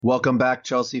Welcome back,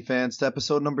 Chelsea fans, to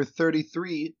episode number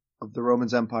 33 of the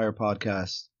Romans Empire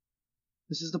podcast.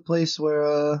 This is the place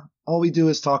where all we do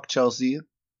is talk Chelsea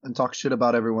and talk shit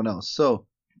about everyone else. So,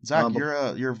 Zach,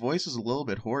 but your voice is a little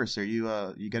bit hoarse. Are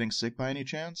you getting sick by any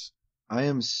chance?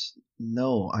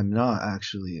 no, I'm not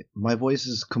actually. My voice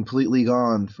is completely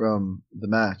gone from the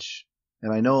match,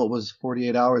 and I know it was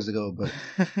 48 hours ago, but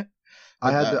I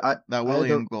But had that to. that I had to.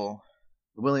 William goal.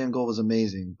 The Willian goal was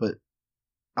amazing, but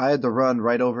I had to run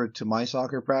right over to my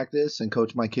soccer practice and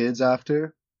coach my kids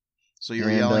after. So you were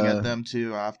And yelling at them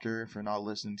too after for not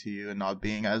listening to you and not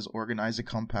being as organized and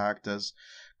compact as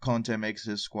Conte makes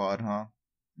his squad, huh?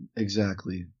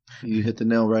 exactly, you hit the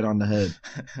nail right on the head.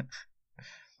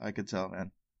 I could tell,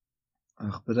 man.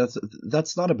 But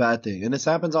that's not a bad thing, and this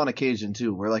happens on occasion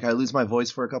too, where like I lose my voice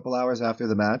for a couple hours after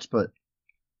the match. But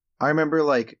I remember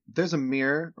like there's a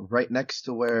mirror right next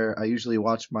to where I usually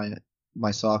watch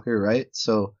my soccer, right?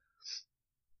 So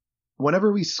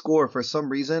whenever we score, for some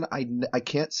reason I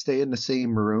can't stay in the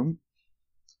same room.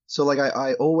 So like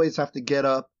I always have to get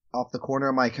up off the corner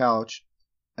of my couch,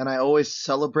 and I always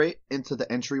celebrate into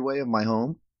the entryway of my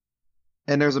home.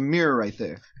 And there's a mirror right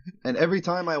there. And every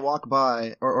time I walk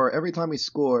by, or every time we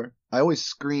score, I always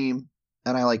scream,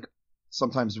 and I like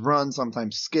sometimes run,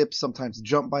 sometimes skip, sometimes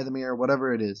jump by the mirror,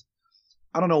 whatever it is.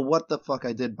 I don't know what the fuck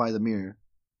I did by the mirror,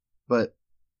 but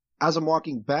as I'm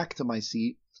walking back to my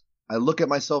seat, I look at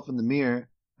myself in the mirror,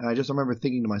 and I just remember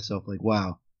thinking to myself, like,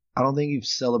 wow, I don't think you've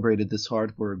celebrated this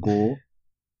hard for a goal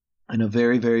in a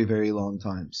very, very, very long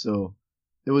time. So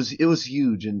it was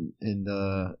huge, and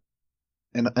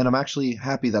I'm actually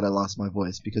happy that I lost my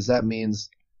voice, because that means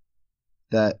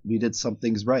that we did some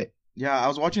things right. Yeah, I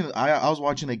was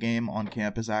watching the game on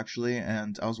campus actually,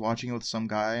 and I was watching it with some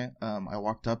guy. I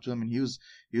walked up to him and he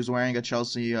was wearing a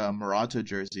Chelsea Morata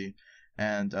jersey,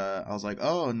 and I was like,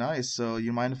 "Oh, nice. So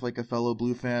you mind if like a fellow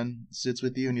Blue fan sits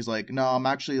with you?" And he's like, "No, I'm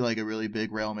actually like a really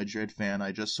big Real Madrid fan.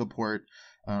 I just support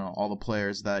all the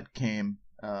players that came,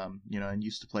 and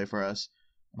used to play for us."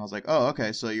 And I was like, "Oh,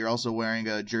 okay. So you're also wearing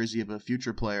a jersey of a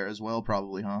future player as well,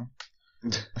 probably, huh?"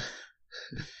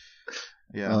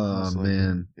 Yeah, Oh most likely.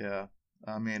 man, Yeah.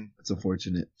 I mean, that's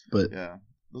unfortunate, but yeah.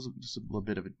 Those are just a little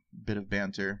bit of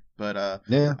banter. But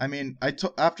yeah, I mean,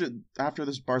 after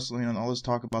this Barcelona and all this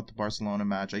talk about the Barcelona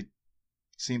match, I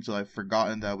seem to have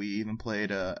forgotten that we even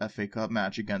played a FA Cup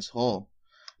match against Hull,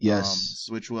 yes,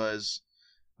 which was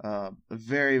a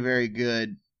very very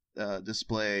good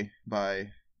display by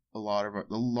a lot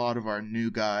of our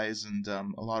new guys and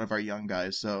a lot of our young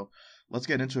guys. So let's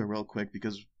get into it real quick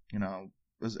because you know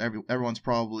everyone's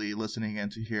probably listening in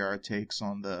to hear our takes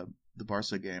on the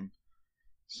Barca game.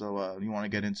 So you want to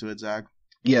get into it, Zach?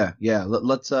 yeah.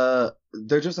 Let's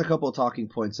there's just a couple of talking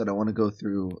points that I want to go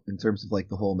through in terms of like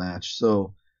the whole match.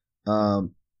 So,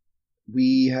 um,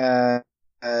 we had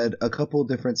a couple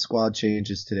different squad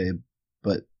changes today,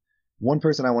 but one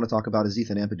person I want to talk about is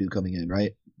Ethan Ampadu coming in,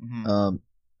 right? Mm-hmm. Um,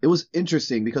 it was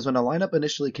interesting because when the lineup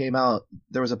initially came out,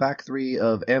 there was a back three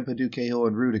of Ampadu, Cahill,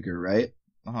 and Rudiger, right?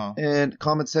 Uh-huh. And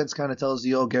common sense kind of tells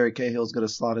you, oh, Gary Cahill's going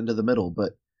to slot into the middle.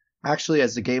 But actually,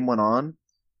 as the game went on,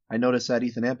 I noticed that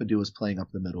Ethan Ampadu was playing up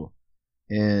the middle.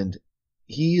 And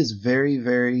he is very,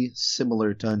 very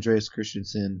similar to Andreas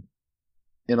Christensen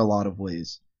in a lot of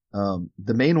ways.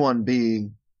 The main one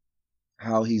being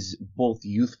how he's both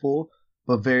youthful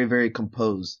but very, very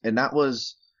composed. And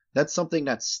that's something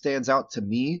that stands out to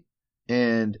me.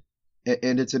 And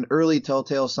it's an early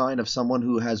telltale sign of someone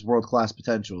who has world class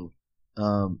potential.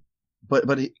 Um, but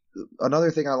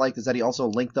another thing I liked is that he also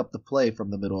linked up the play from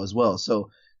the middle as well.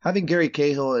 So having Gary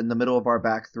Cahill in the middle of our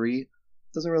back three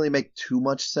doesn't really make too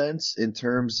much sense in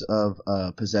terms of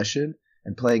possession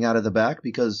and playing out of the back,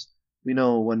 because we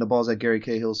know when the ball's at Gary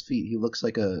Cahill's feet, he looks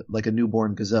like a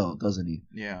newborn gazelle, doesn't he?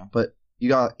 Yeah. But you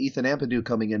got Ethan Ampadu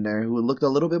coming in there who looked a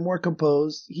little bit more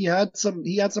composed. He had some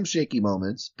shaky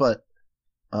moments, but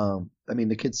I mean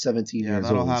the kid's 17 Yeah, years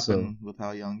that'll old, so happen with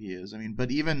how young he is. I mean, but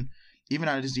even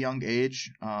at his young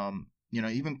age,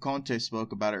 even Conte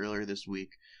spoke about it earlier this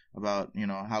week about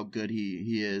how good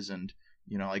he is, and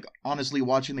like honestly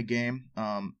watching the game,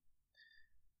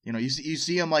 you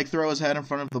see him like throw his head in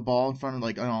front of the ball in front of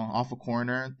like off a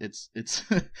corner. It's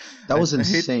that was I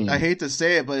insane. hate to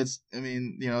say it, but I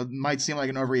mean it might seem like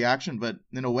an overreaction, but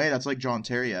in a way that's like John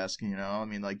Terry-esque. I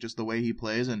mean like just the way he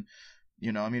plays, and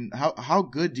I mean how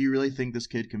good do you really think this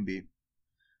kid can be?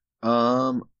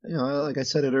 Like I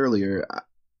said it earlier,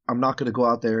 I'm not going to go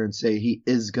out there and say he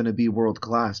is going to be world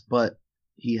class, but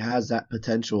he has that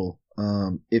potential.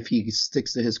 If he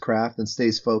sticks to his craft and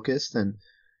stays focused, and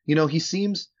he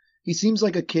seems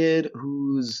like a kid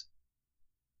who's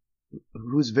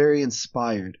very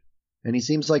inspired. and he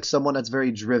seems like someone that's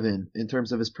very driven in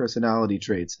terms of his personality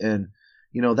traits. And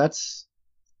that's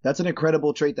an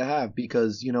incredible trait to have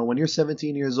because when you're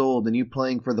 17 years old and you're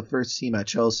playing for the first team at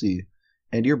Chelsea,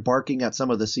 and you're barking at some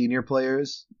of the senior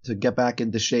players to get back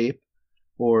into shape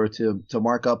or to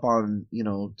mark up on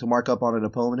an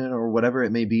opponent or whatever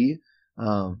it may be,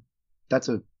 that's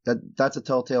a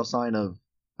telltale sign of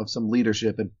some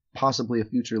leadership and possibly a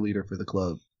future leader for the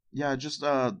club. Yeah, just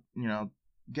moving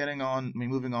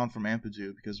on from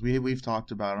Ampadu, because we've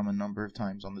talked about him a number of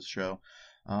times on this show.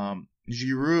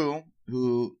 Giroud,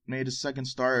 who made his second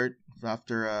start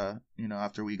after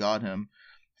we got him,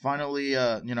 finally,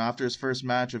 after his first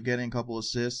match of getting a couple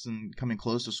assists and coming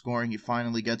close to scoring, he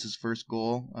finally gets his first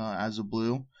goal as a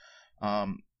Blue,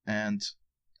 and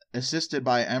assisted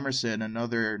by Emerson,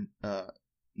 another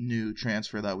new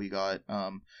transfer that we got,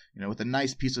 with a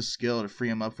nice piece of skill to free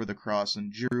him up for the cross,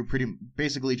 and Giroud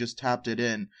basically just tapped it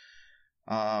in.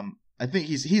 I think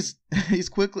he's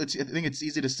quickly. I think it's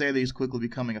easy to say that he's quickly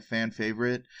becoming a fan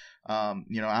favorite.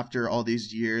 After all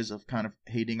these years of kind of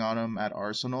hating on him at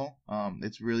Arsenal,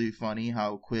 it's really funny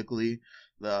how quickly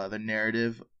the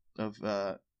narrative of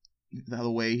the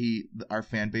way our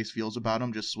fan base feels about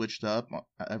him just switched up.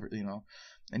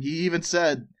 And he even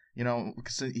said, he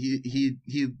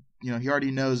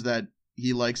already knows that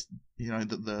he likes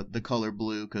the color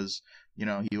blue because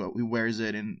he wears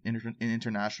it in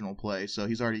international play, so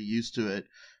he's already used to it.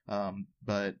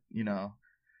 But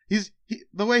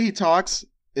the way he talks,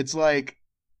 it's like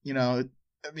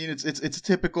it's a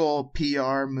typical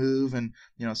PR move, and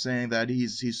saying that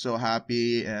he's so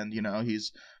happy, and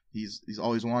he's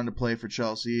always wanted to play for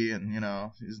Chelsea, and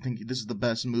he's thinking this is the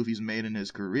best move he's made in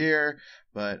his career.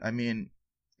 But I mean,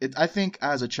 I think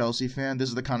as a Chelsea fan, this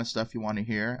is the kind of stuff you want to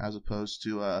hear, as opposed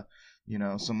to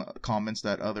some comments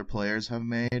that other players have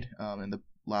made in the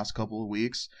last couple of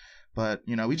weeks. But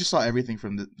we just saw everything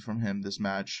from him this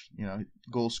match.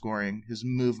 Goal scoring, his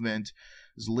movement,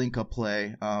 his link up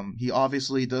play. He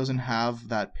obviously doesn't have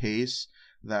that pace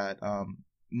that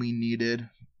we needed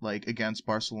like against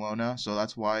Barcelona, so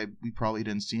that's why we probably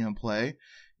didn't see him play,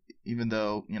 even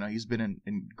though he's been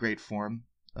in great form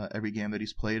every game that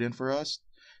he's played in for us.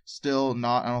 Still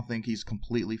not. I don't think he's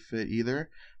completely fit either.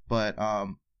 But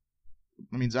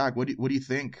Zach, what do you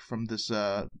think from this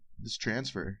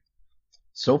transfer?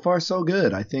 So far, so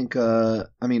good. I think.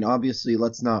 Obviously,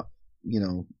 let's not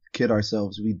kid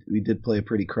ourselves. We did play a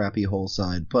pretty crappy whole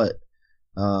side, but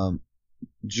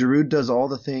Giroud does all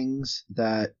the things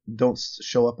that don't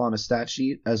show up on a stat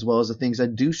sheet, as well as the things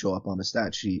that do show up on a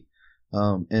stat sheet.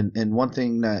 And one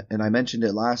thing and I mentioned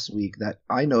it last week, that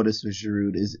I noticed with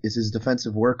Giroud is his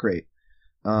defensive work rate.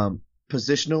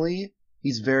 Positionally,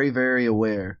 he's very, very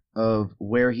aware of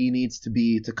where he needs to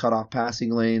be to cut off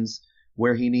passing lanes,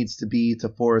 where he needs to be to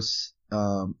force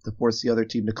the other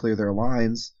team to clear their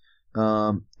lines,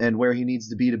 and where he needs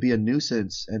to be a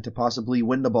nuisance and to possibly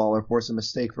win the ball or force a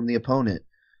mistake from the opponent.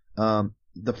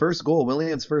 The first goal,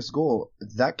 Willian's first goal,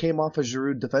 that came off a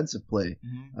Giroud defensive play.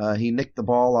 Mm-hmm. He nicked the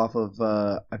ball off of,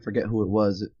 I forget who it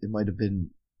was. It might have been,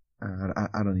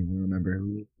 I don't even remember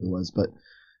who it was, but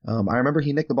I remember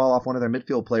he nicked the ball off one of their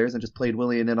midfield players and just played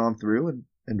Willian in on through,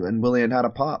 and Willian had a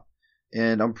pop.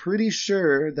 And I'm pretty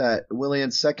sure that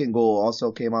Willian's second goal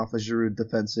also came off a Giroud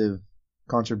defensive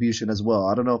contribution as well.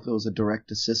 I don't know if it was a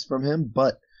direct assist from him,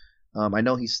 but I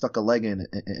know he stuck a leg in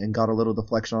and got a little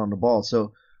deflection on the ball.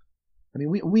 So, I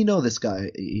mean, we know this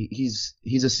guy. He's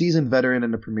a seasoned veteran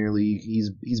in the Premier League.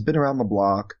 He's been around the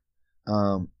block.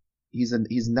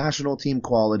 He's national team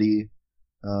quality.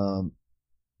 And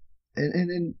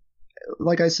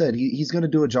like I said, he's going to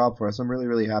do a job for us. I'm really,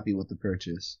 really happy with the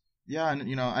purchase. Yeah,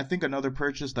 and I think another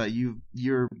purchase that you've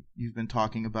been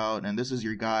talking about, and this is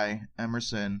your guy,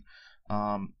 Emerson.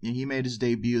 He made his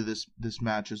debut this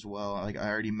match as well. Like I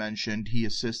already mentioned, he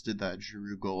assisted that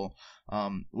Giroud goal.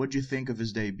 What do you think of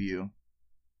his debut?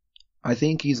 I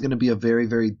think he's going to be a very,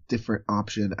 very different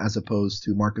option as opposed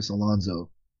to Marcos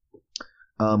Alonso.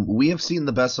 We have seen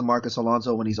the best of Marcos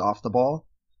Alonso when he's off the ball,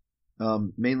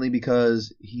 mainly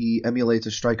because he emulates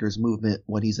a striker's movement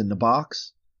when he's in the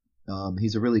box.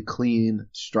 He's a really clean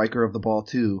striker of the ball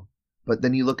too. But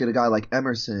then you look at a guy like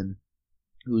Emerson,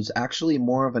 who's actually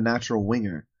more of a natural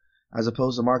winger, as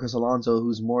opposed to Marcos Alonso,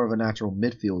 who's more of a natural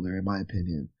midfielder, in my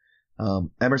opinion.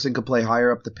 Emerson could play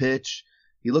higher up the pitch.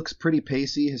 He looks pretty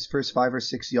pacey. His first 5 or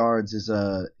 6 yards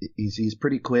he's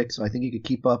pretty quick, so I think he could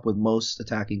keep up with most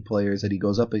attacking players that he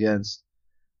goes up against.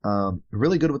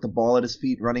 Really good with the ball at his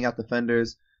feet, running out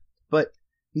defenders. But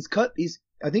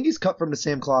I think he's cut from the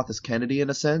same cloth as Kennedy in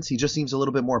a sense. He just seems a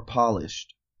little bit more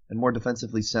polished and more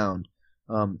defensively sound.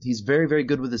 He's very, very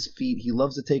good with his feet. He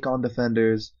loves to take on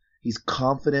defenders. He's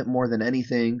confident more than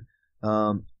anything.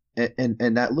 And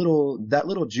that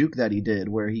little juke that he did,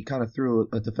 where he kind of threw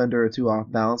a defender or two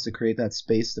off balance to create that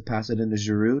space to pass it into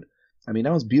Giroud. I mean,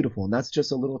 that was beautiful, and that's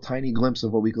just a little tiny glimpse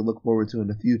of what we could look forward to in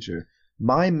the future.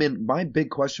 My big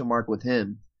question mark with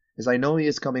him is I know he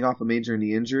is coming off a major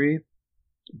knee injury,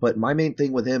 but my main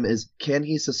thing with him is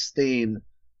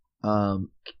um,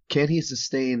 can he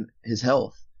sustain his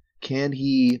health? Can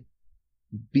he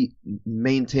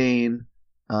maintain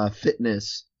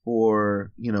fitness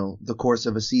for the course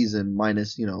of a season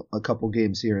minus a couple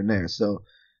games here and there? So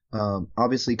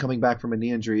obviously coming back from a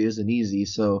knee injury isn't easy.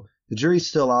 So the jury's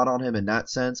still out on him in that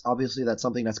sense. Obviously that's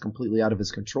something that's completely out of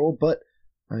his control, but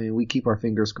I mean we keep our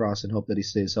fingers crossed and hope that he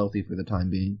stays healthy for the time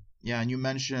being. Yeah, and you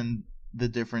mentioned the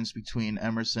difference between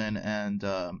Emerson and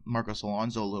Marcos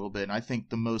Alonso a little bit, and I think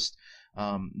the most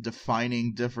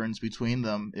defining difference between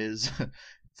them is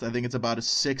I think it's about a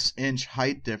 6-inch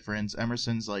height difference.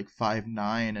 Emerson's like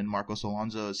 5'9", and Marcos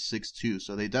Alonso is 6'2",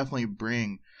 so they definitely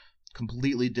bring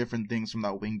completely different things from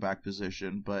that wingback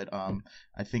position. But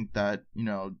I think that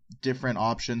different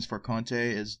options for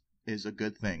Conte is a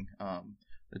good thing.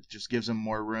 It just gives him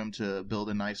more room to build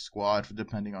a nice squad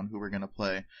depending on who we're gonna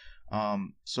play.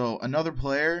 So another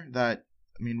player that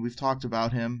we've talked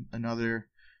about him, another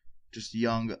just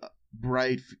young,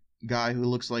 bright guy who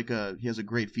looks like he has a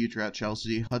great future at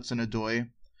Chelsea. Hudson-Odoi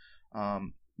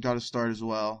got a start as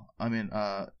well.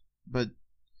 But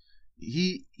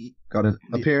he got an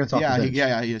appearance off the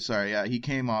bench. He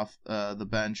came off the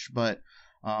bench, but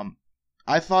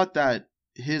I thought that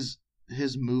his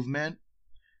movement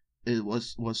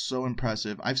was so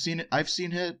impressive. I've seen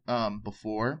it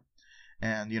before,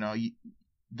 and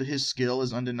his skill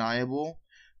is undeniable,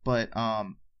 but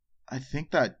I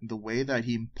think that the way that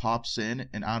he pops in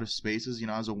and out of spaces,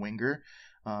 as a winger,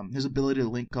 his ability to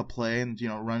link up play and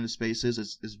run into spaces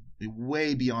is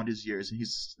way beyond his years. And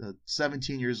he's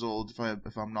 17 years old,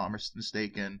 if I'm not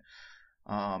mistaken.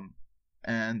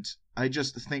 And I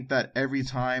just think that every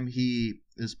time he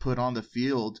is put on the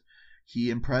field, he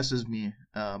impresses me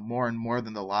more and more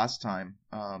than the last time.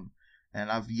 And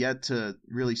I've yet to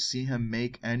really see him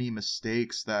make any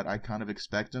mistakes that I kind of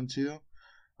expect him to.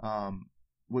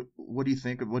 What do you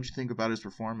think? What do you think about his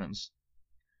performance?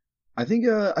 I think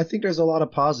there's a lot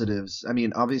of positives. I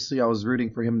mean, obviously I was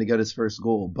rooting for him to get his first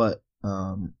goal, but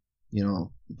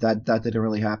that didn't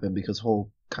really happen because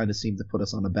Hull kind of seemed to put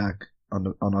us on the back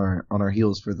on our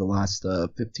heels for the last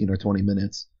 15 or 20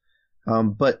 minutes.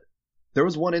 But there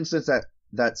was one instance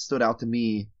that stood out to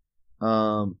me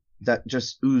that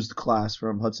just oozed class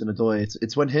from Hudson-Odoi.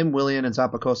 It's when him, Willian, and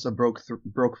Zappacosta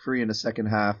broke free in the second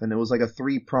half, and it was like a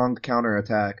 3-pronged counter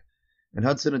attack. And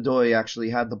Hudson-Odoi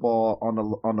actually had the ball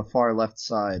on the far left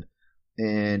side,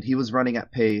 and he was running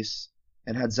at pace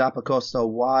and had Zappacosta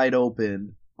wide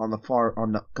open on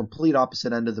the complete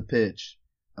opposite end of the pitch.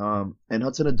 And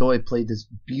Hudson-Odoi played this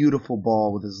beautiful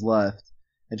ball with his left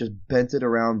and just bent it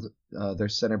around their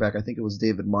center back. I think it was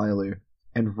David Myler,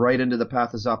 and right into the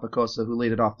path of Zappacosta, who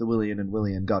laid it off to Willian, and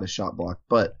Willian got his shot blocked.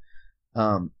 But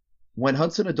when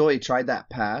Hudson-Odoi tried that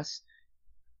pass,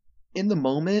 in the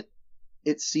moment,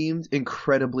 it seemed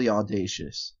incredibly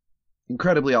audacious.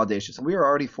 Incredibly audacious. And we were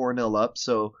already 4-0 up,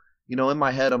 so, in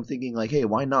my head, I'm thinking, like, hey,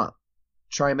 why not?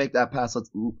 Try and make that pass.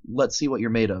 Let's see what you're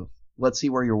made of. Let's see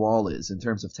where your wall is in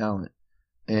terms of talent.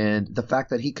 And the fact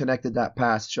that he connected that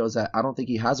pass shows that I don't think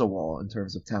he has a wall in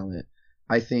terms of talent.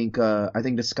 I think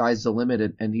the sky's the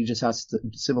limit, and he just has to,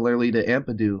 similarly to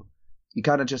Ampadu, he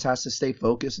kind of just has to stay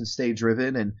focused and stay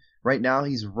driven. And right now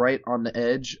he's right on the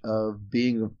edge of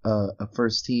being a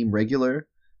first team regular.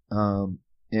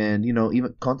 And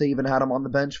even Conte even had him on the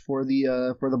bench for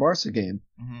the Barca game.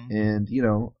 Mm-hmm.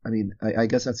 And I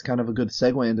guess that's kind of a good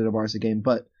segue into the Barca game,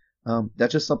 but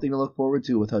that's just something to look forward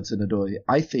to with Hudson-Odoi.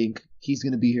 I think he's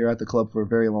going to be here at the club for a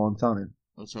very long time.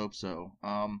 Let's hope so.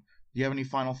 Do you have any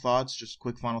final thoughts? Just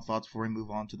quick final thoughts before we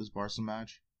move on to this Barca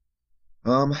match?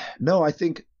 No, I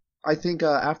think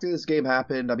after this game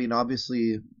happened,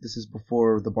 obviously this is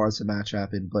before the Barca match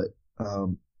happened, but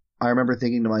I remember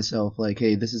thinking to myself, like,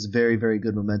 hey, this is very, very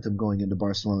good momentum going into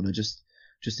Barcelona. Just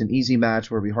an easy match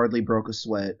where we hardly broke a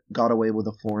sweat, got away with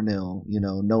a 4-0,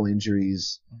 no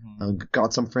injuries,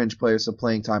 got some French players some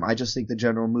playing time. I just think the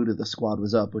general mood of the squad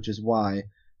was up, which is why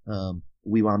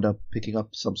we wound up picking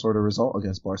up some sort of result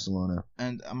against Barcelona.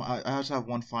 And I also have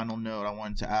one final note I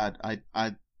wanted to add.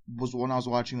 When I was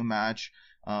watching the match,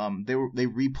 they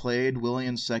replayed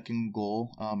Willian's second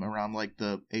goal around like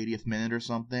the 80th minute or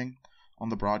something on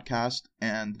the broadcast,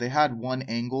 and they had one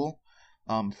angle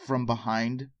from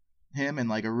behind him in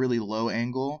like a really low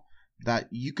angle that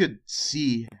you could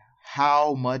see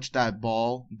how much that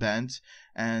ball bent,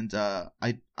 and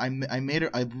I made it.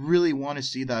 I really want to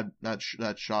see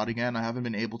that shot again. I haven't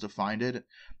been able to find it,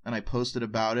 and I posted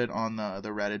about it on the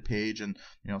Reddit page, and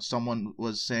someone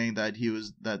was saying that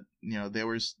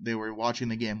they were watching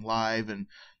the game live, and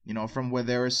from where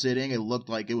they were sitting, it looked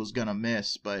like it was gonna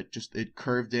miss, but just it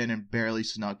curved in and barely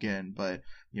snuck in. But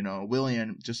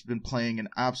Willian just been playing an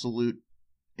absolute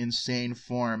insane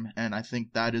form, and I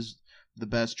think that is the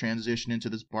best transition into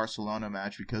this Barcelona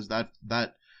match, because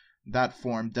that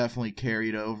form definitely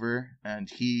carried over, and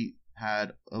he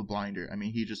had a blinder. I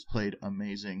mean, he just played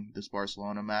amazing this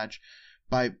Barcelona match,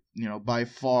 by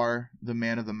far the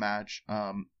man of the match.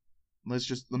 Let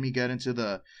me get into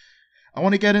the I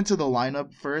want to get into the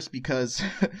lineup first, because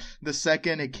the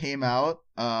second it came out,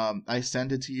 I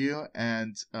sent it to you,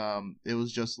 and it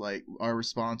was just like, our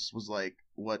response was like,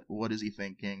 what is he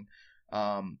thinking?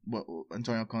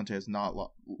 Antonio Conte has not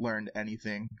learned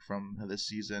anything from this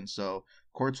season. So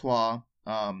Courtois,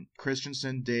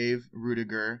 Christensen, Dave,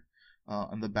 Rudiger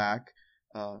on the back,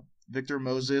 Victor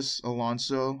Moses,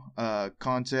 Alonso,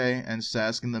 Conte, and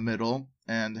Cesc in the middle,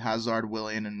 and Hazard,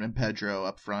 Willian, and Pedro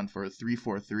up front for a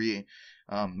 3-4-3,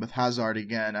 with Hazard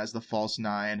again as the false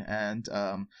nine, and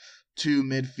two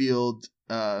midfield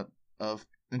of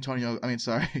with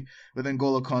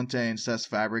N'Golo Conte and Cesc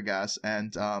Fabregas.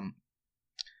 And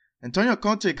Antonio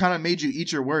Conte kind of made you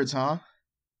eat your words, huh?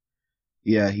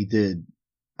 Yeah, he did.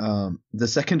 The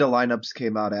second the lineups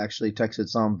came out, I actually texted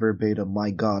Sam verbatim,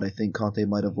 my God, I think Conte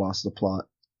might have lost the plot.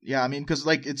 Yeah, I mean, because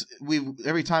like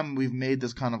every time we've made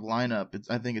this kind of lineup,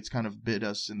 I think it's kind of bit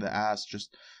us in the ass.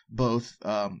 Just both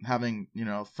having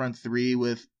front three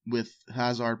with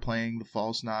Hazard playing the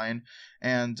false nine,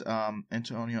 and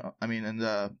Cesc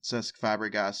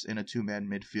Fabregas in a 2-man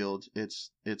midfield.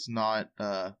 It's not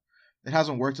it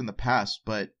hasn't worked in the past,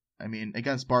 but I mean,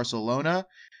 against Barcelona,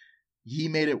 he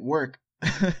made it work.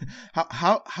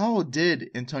 How did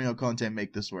Antonio Conte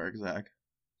make this work, Zach?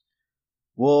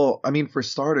 Well, I mean, for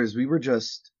starters, we were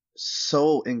just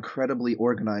so incredibly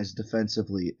organized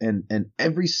defensively, and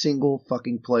every single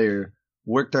fucking player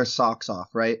worked their socks off,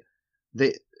 right?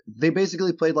 They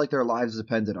basically played like their lives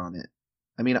depended on it.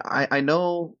 I mean, I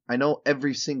know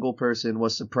every single person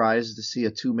was surprised to see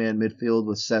a 2-man midfield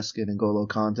with Cesc and N'Golo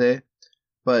Conte,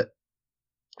 but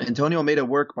Antonio made it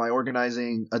work by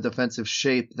organizing a defensive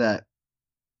shape that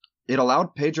it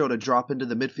allowed Pedro to drop into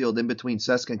the midfield in between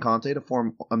Cesc and Conte to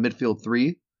form a midfield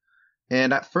three.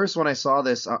 And at first when I saw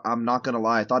this, I'm not going to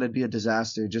lie, I thought it'd be a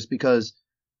disaster, just because,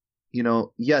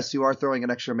 yes, you are throwing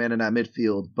an extra man in that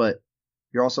midfield, but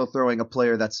you're also throwing a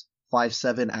player that's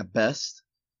 5'7" at best,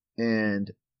 and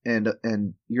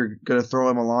you're going to throw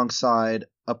him alongside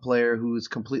a player who's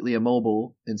completely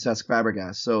immobile in Cesc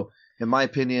Fabregas. So in my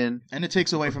opinion... And it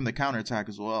takes away from the counterattack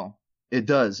as well. It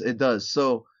does.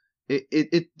 So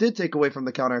it did take away from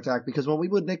the counterattack, because when we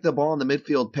would nick the ball in the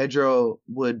midfield, Pedro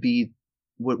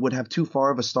would have too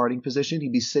far of a starting position.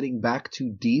 He'd be sitting back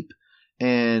too deep,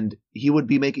 and he would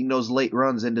be making those late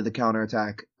runs into the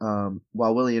counterattack,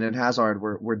 while Willian and Hazard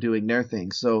were doing their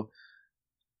thing. So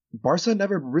Barca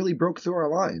never really broke through our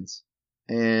lines,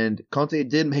 and Conte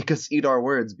did make us eat our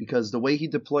words, because the way he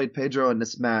deployed Pedro in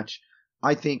this match,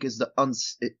 I think, is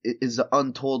the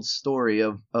untold story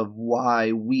of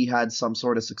why we had some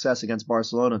sort of success against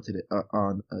Barcelona today,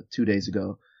 2 days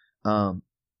ago.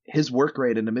 His work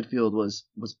rate in the midfield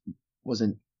was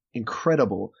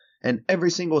incredible, and every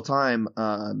single time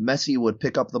Messi would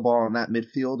pick up the ball in that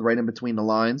midfield right in between the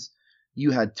lines,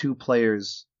 you had two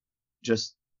players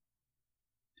just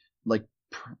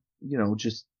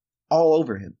just all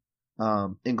over him.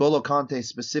 N'Golo Conte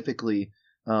specifically,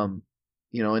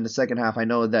 in the second half, I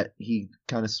know that he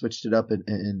kind of switched it up,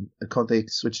 and Conte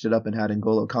switched it up and had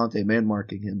N'Golo Conte man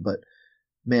marking him. But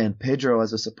man, Pedro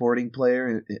as a supporting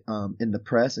player in the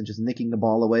press and just nicking the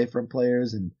ball away from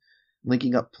players and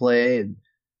linking up play. And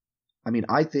I mean,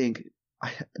 I think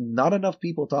not enough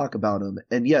people talk about him.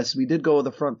 And yes, we did go with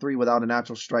the front three without a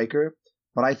natural striker,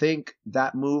 but I think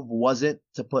that move wasn't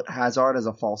to put Hazard as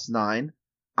a false nine.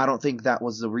 I don't think that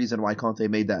was the reason why Conte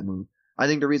made that move. I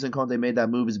think the reason Conte made that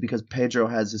move is because Pedro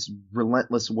has this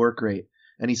relentless work rate.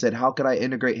 And he said, how could I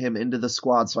integrate him into the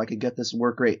squad so I could get this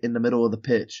work rate in the middle of the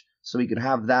pitch so he could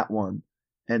have that one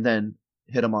and then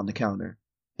hit him on the counter.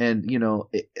 And,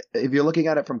 if you're looking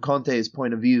at it from Conte's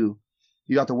point of view,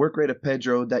 you got the work rate of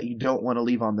Pedro that you don't want to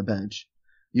leave on the bench.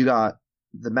 You got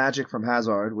the magic from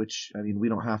Hazard, which, I mean, we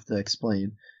don't have to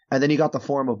explain. And then you got the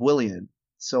form of Willian.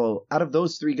 So out of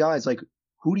those three guys, like,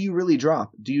 who do you really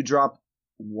drop? Do you drop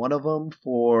one of them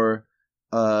for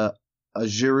a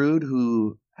Giroud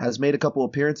who has made a couple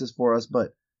appearances for us,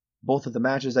 but both of the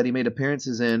matches that he made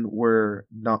appearances in were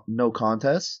no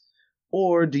contests,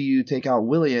 or do you take out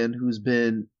Willian, who's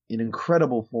been in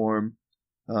incredible form,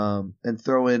 and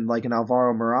throw in like an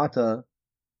Alvaro Morata,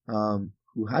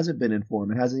 who hasn't been in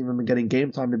form and hasn't even been getting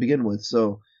game time to begin with.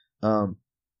 So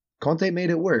Conte made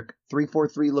it work.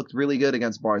 3-4-3 looked really good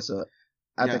against Barca.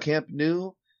 At the Yeah, Camp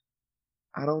Nou,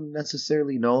 I don't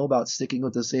necessarily know about sticking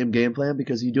with the same game plan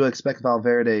because you do expect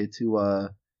Valverde to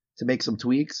make some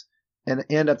tweaks, and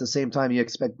at the same time you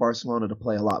expect Barcelona to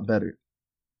play a lot better.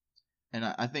 and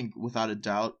I think without a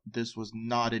doubt, this was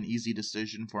not an easy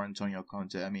decision for Antonio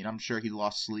Conte. I mean, I'm sure he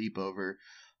lost sleep over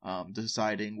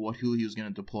deciding who he was going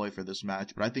to deploy for this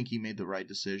match, but I think he made the right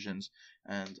decisions,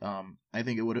 and I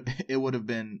think it would have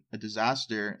been a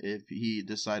disaster if he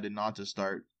decided not to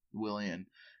start Willian,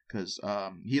 because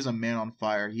he is a man on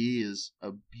fire. He is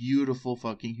a beautiful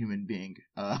fucking human being.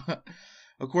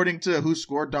 According to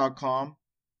WhoScored.com,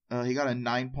 he got a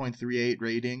 9.38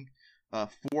 rating.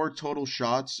 4 total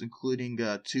shots, including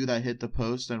 2 that hit the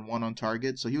post and 1 on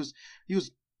target. So he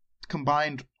was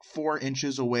combined 4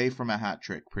 inches away from a hat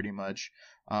trick, pretty much.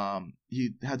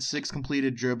 He had 6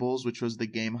 completed dribbles, which was the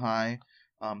game high.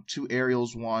 2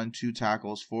 aerials, 2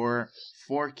 tackles, 4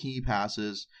 key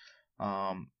passes.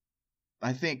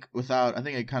 I think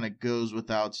it kind of goes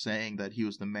without saying that he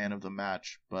was the man of the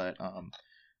match. But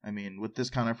I mean, with this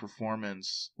kind of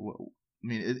performance,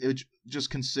 it just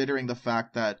considering the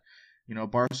fact that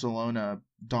Barcelona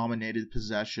dominated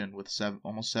possession with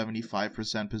almost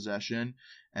 75% possession,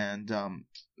 and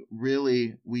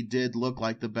really we did look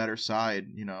like the better side,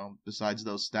 besides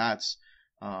those stats.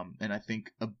 And I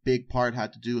think a big part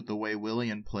had to do with the way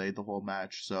Willian played the whole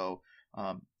match. So,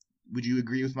 would you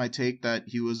agree with my take that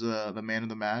he was the man of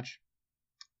the match?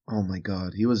 Oh my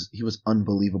God, he was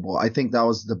unbelievable. I think that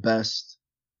was the best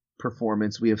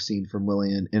performance we have seen from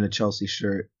Willian in a Chelsea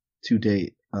shirt to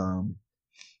date.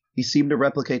 He seemed to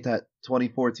replicate that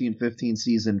 2014-15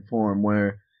 season form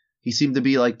where he seemed to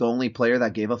be like the only player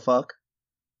that gave a fuck.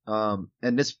 But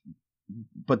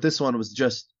this one was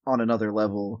just on another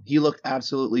level. He looked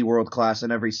absolutely world class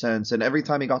in every sense, and every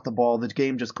time he got the ball, the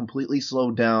game just completely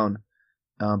slowed down.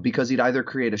 Because he'd either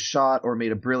create a shot or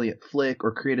made a brilliant flick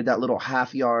or created that little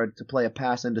half yard to play a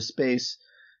pass into space.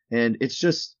 And it's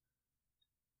just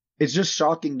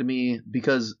shocking to me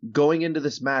because going into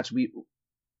this match,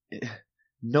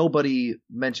 nobody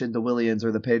mentioned the Willians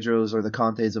or the Pedros or the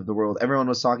Contes of the world. Everyone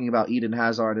was talking about Eden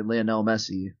Hazard and Lionel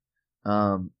Messi,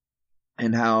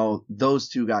 and how those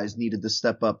two guys needed to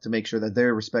step up to make sure that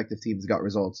their respective teams got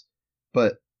results.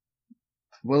 But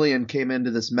Willian came into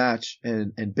this match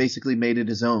and basically made it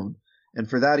his own. And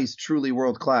for that, he's truly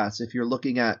world class. If you're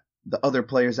looking at the other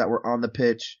players that were on the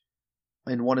pitch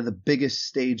in one of the biggest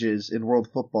stages in world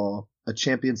football, a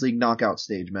Champions League knockout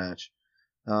stage match,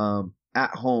 at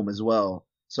home as well.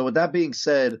 So with that being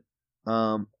said,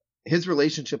 his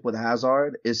relationship with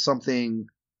Hazard is something,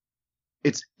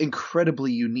 it's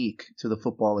incredibly unique to the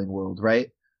footballing world, right?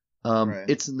 Right.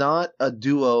 It's not a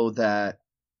duo that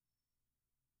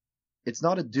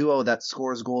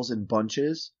scores goals in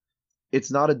bunches.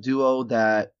 It's not a duo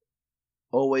that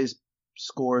always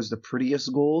scores the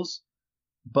prettiest goals,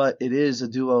 but it is a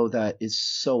duo that is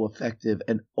so effective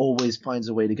and always finds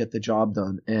a way to get the job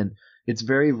done. And it's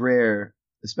very rare,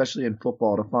 especially in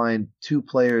football, to find two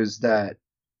players that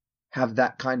have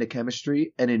that kind of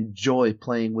chemistry and enjoy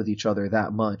playing with each other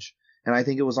that much. And I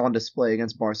think it was on display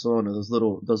against Barcelona, those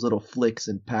little flicks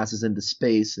and passes into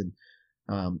space and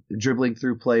dribbling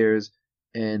through players.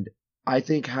 And I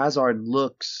think Hazard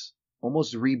looks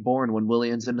almost reborn when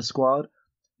Willian's in the squad,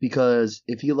 because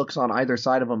if he looks on either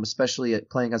side of him, especially at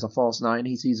playing as a false nine,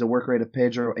 he sees a work rate of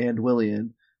Pedro and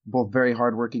Willian, both very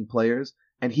hardworking players,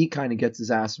 and he kind of gets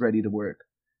his ass ready to work.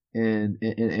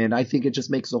 And I think it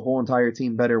just makes the whole entire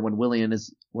team better when Willian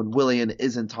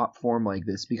is in top form like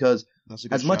this, because That's a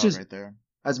good as much shout as right there.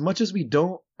 as much as we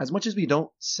don't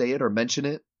say it or mention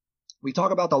it, we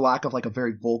talk about the lack of like a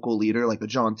very vocal leader, like a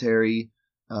John Terry,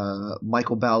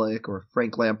 Michael Ballack, or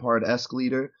Frank Lampard-esque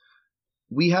leader.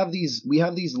 We have these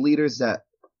leaders that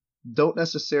don't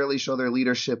necessarily show their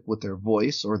leadership with their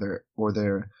voice or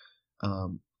their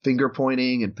finger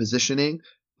pointing and positioning,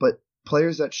 but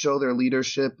players that show their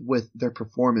leadership with their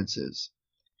performances.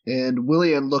 And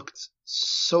Willian looked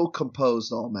so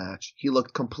composed all match. He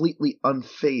looked completely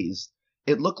unfazed.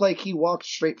 It looked like he walked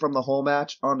straight from the whole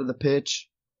match onto the pitch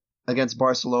against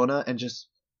Barcelona and just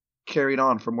carried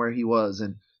on from where he was.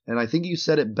 And I think you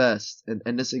said it best,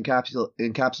 and this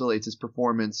encapsulates his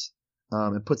performance,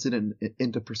 and puts it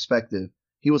into perspective.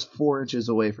 He was 4 inches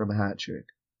away from a hat trick.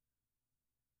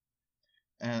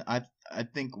 And I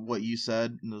think what you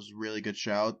said was a really good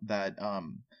shout, that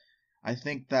I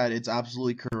think that it's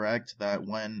absolutely correct that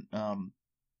when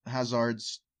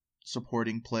Hazard's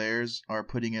supporting players are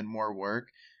putting in more work,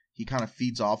 he kind of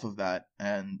feeds off of that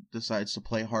and decides to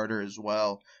play harder as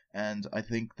well. And I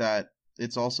think that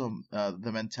it's also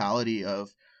the mentality of,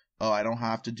 oh, I don't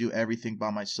have to do everything by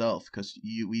myself, because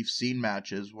we've seen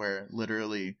matches where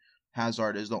literally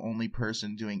Hazard is the only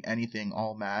person doing anything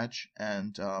all match,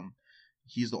 and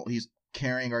he's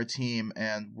carrying our team,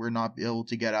 and we're not able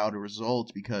to get out a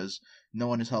result because no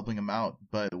one is helping him out.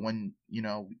 But when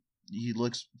he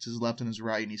looks to his left and his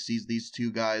right, and he sees these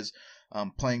two guys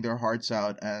playing their hearts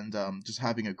out and just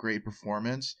having a great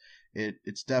performance,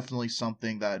 it's definitely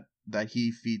something that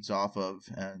he feeds off of,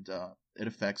 and it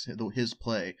affects his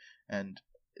play. And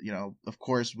of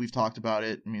course, we've talked about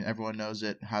it. I mean, everyone knows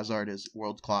it. Hazard is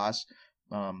world class.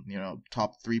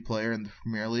 Top 3 player in the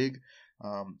Premier League.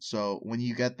 So when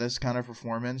you get this kind of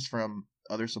performance from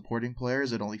other supporting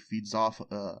players, it only feeds off,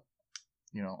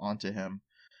 onto him.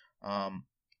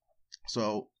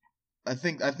 So I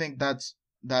think that's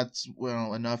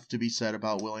enough to be said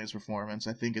about Williams' performance.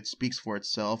 I think it speaks for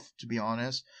itself, to be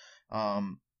honest.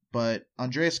 But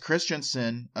Andreas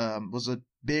Christensen was a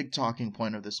big talking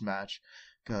point of this match,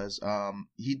 because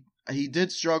he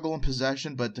did struggle in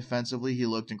possession, but defensively he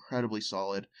looked incredibly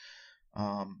solid.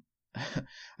 I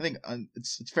think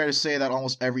it's fair to say that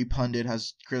almost every pundit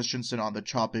has Christensen on the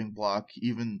chopping block,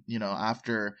 even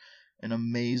after an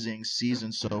amazing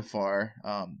season so far,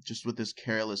 just with his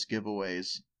careless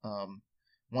giveaways,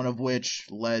 one of which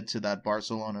led to that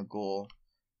Barcelona goal.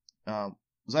 Was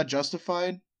that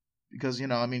justified? Because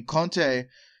Conte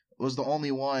was the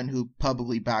only one who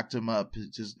publicly backed him up.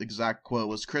 His exact quote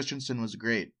was, "Christensen was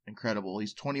great, incredible.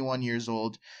 He's 21 years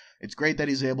old. It's great that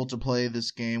he's able to play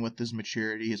this game with his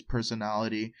maturity, his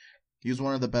personality. He was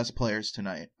one of the best players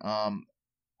tonight."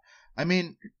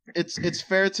 It's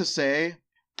fair to say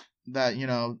that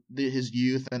his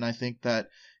youth, and I think that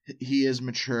he is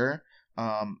mature.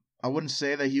 I wouldn't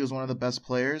say that he was one of the best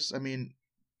players. I mean,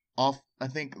 I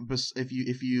think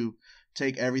if you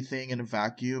take everything in a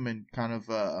vacuum and kind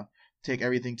of take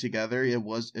everything together, it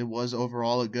was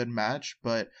overall a good match.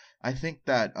 But I think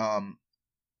that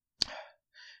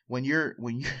when you're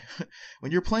when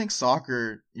you're playing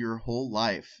soccer your whole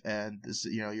life, and this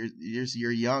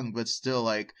you're young, but still,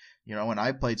 like, when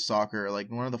I played soccer, like,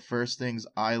 one of the first things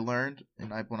I learned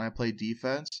when I played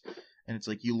defense, and it's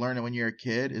like you learn it when you're a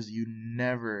kid, is you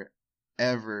never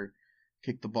ever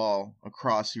kick the ball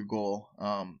across your goal.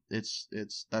 That's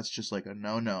just like a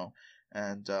no.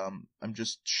 And I'm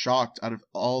just shocked, out of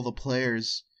all the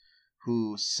players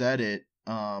who said it.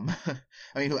 Out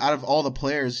of all the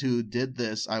players who did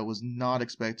this, I was not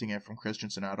expecting it from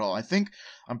Christensen at all.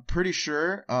 I'm pretty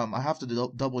sure, I have to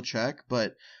double check,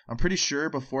 but I'm pretty sure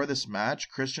before this match,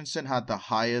 Christensen had the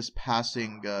highest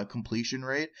passing completion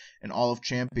rate in all of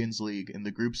Champions League in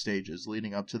the group stages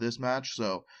leading up to this match.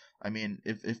 So, I mean,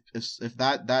 if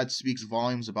that speaks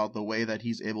volumes about the way that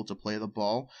he's able to play the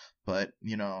ball. But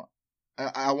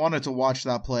I wanted to watch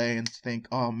that play and think,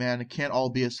 oh man, it can't all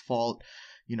be his fault.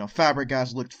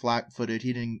 Fabregas looked flat-footed.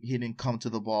 He didn't come to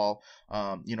the ball.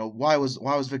 Why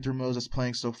was Victor Moses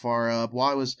playing so far up?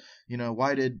 Why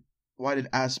did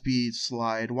Aspi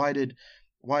slide? Why did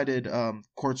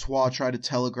Courtois try to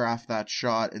telegraph that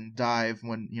shot and dive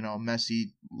when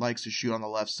Messi likes to shoot on the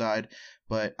left side?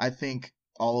 But I think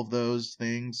all of those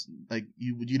things, like,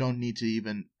 you don't need to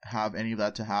even have any of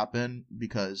that to happen,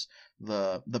 because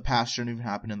the pass shouldn't even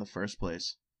happen in the first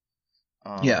place.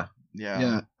 Yeah.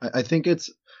 Yeah. I think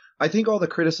all the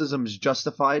criticism is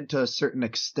justified to a certain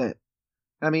extent.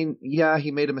 I mean, yeah,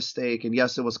 he made a mistake, and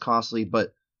yes, it was costly,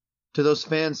 but to those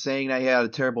fans saying that he had a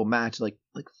terrible match, like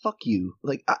fuck you.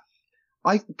 Like,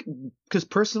 because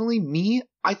personally,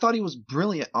 I thought he was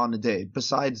brilliant on the day,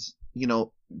 besides,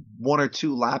 one or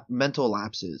two mental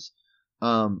lapses.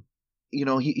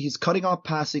 He's cutting off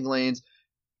passing lanes.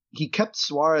 He kept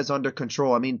Suarez under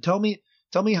control. I mean, tell me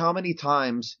how many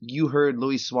times you heard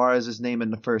Luis Suarez's name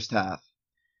in the first half.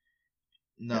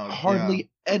 No, hardly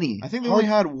any. I think they only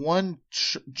had one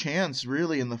chance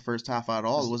really in the first half at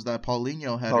all. It was that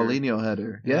Paulinho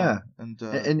header. Yeah.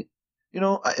 And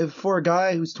for a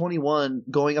guy who's 21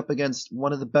 going up against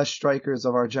one of the best strikers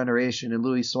of our generation in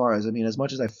Luis Suarez, I mean, as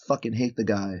much as I fucking hate the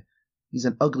guy, he's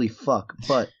an ugly fuck,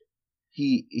 but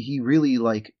he really,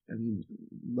 like, I mean,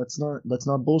 let's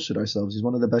not bullshit ourselves. He's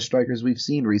one of the best strikers we've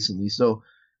seen recently. So,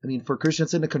 I mean, for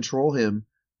Christensen to control him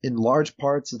in large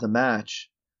parts of the match,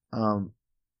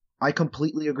 I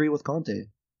completely agree with Conte.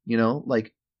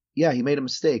 Yeah, he made a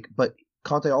mistake, but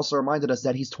Conte also reminded us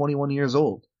that he's 21 years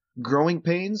old. Growing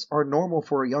pains are normal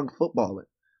for a young footballer.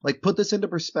 Like, put this into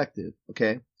perspective,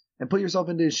 okay? And put yourself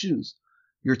into his shoes.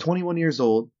 You're 21 years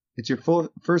old. It's your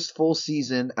first full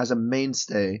season as a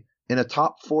mainstay in a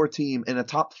top 4 team in a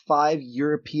top 5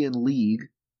 European league,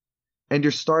 and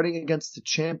you're starting against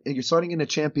you're starting in the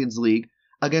Champions League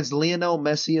against Lionel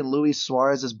Messi and Luis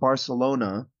Suarez's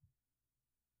Barcelona,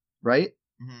 right?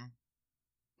 Mm-hmm.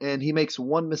 And he makes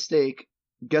one mistake,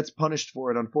 gets punished for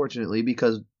it, unfortunately,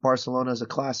 because Barcelona is a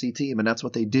classy team and that's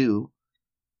what they do.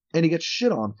 And he gets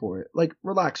shit on for it. Like,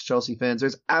 relax, Chelsea fans.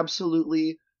 There's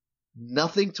absolutely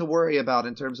nothing to worry about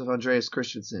in terms of Andreas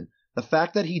Christensen. The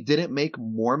fact that he didn't make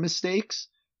more mistakes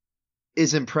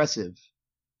is impressive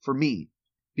for me.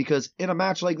 Because in a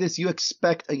match like this, you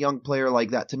expect a young player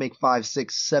like that to make 5,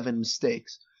 6, 7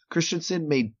 mistakes. Christensen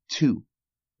made 2.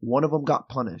 One of them got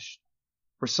punished.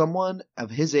 For someone of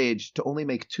his age to only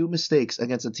make 2 mistakes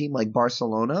against a team like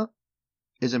Barcelona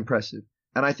is impressive.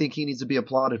 And I think he needs to be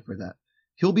applauded for that.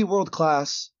 He'll be world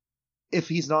class if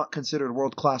he's not considered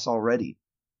world class already.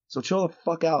 So chill the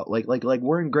fuck out. Like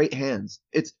we're in great hands.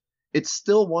 It's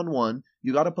still 1-1.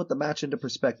 You got to put the match into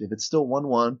perspective. It's still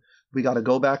 1-1. We got to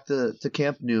go back to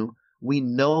Camp Nou. We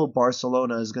know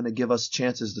Barcelona is going to give us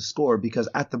chances to score because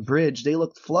at the bridge, they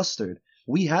looked flustered.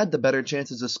 We had the better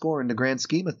chances to score in the grand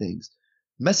scheme of things.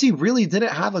 Messi really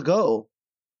didn't have a go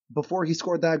before he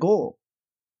scored that goal.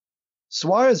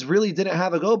 Suarez really didn't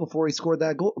have a go before he scored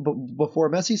that goal,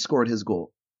 before Messi scored his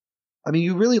goal. I mean,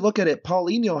 you really look at it,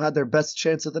 Paulinho had their best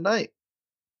chance of the night.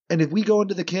 And if we go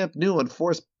into the Camp Nou and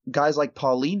force guys like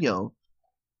Paulinho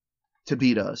to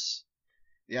beat us,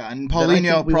 yeah, and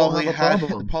Paulinho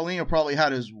probably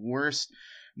had his worst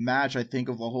match, I think,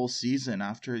 of the whole season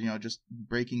after, just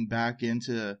breaking back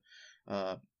into,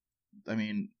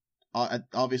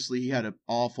 obviously he had an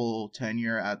awful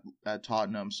tenure at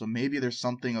Tottenham, so maybe there's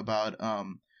something about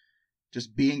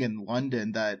just being in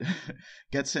London that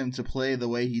gets him to play the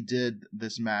way he did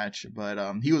this match.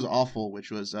 But he was awful,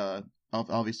 which was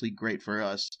obviously great for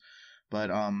us. But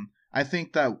I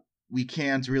think that we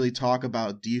can't really talk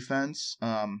about defense,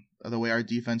 the way our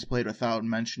defense played, without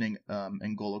mentioning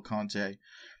N'Golo Kante,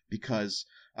 because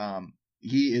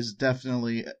he is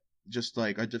definitely just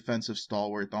like a defensive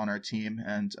stalwart on our team,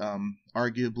 and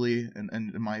arguably, and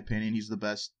in my opinion, he's the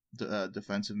best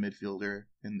defensive midfielder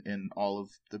in all of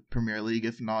the Premier League,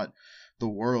 if not the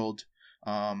world.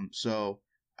 So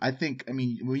I think, when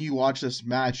you watch this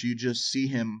match, you just see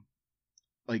him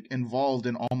like involved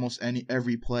in almost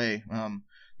every play.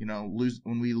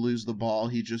 When we lose the ball,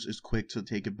 he just is quick to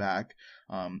take it back,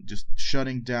 just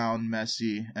shutting down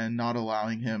Messi and not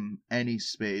allowing him any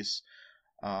space.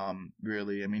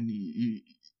 Really,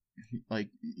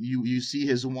 you see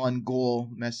his one goal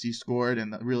Messi scored,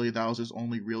 and really that was his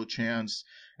only real chance,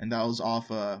 and that was off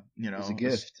it was a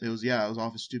gift. It was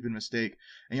off a stupid mistake.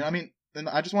 And and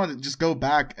I just wanted to just go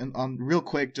back and on real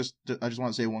quick, I just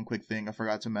want to say one quick thing I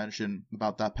forgot to mention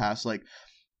about that pass. Like,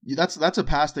 that's a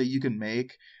pass that you can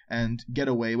make and get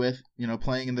away with,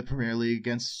 playing in the Premier League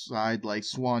against side like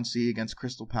Swansea, against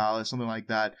Crystal Palace, something like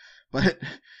that. But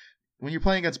when you're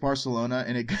playing against Barcelona,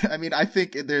 and I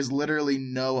think there's literally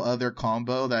no other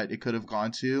combo that it could have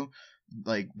gone to,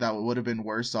 like, that would have been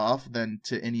worse off than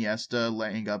to Iniesta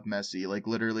laying up Messi. Like,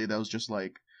 literally, that was just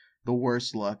like the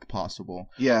worst luck possible.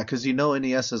 Yeah, because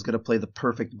Iniesta is going to play the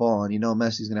perfect ball, and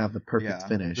Messi's going to have the perfect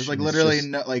finish. There's like literally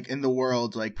no, like in the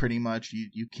world, like pretty much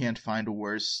you can't find a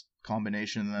worse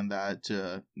combination than that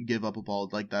to give up a ball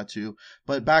like that to.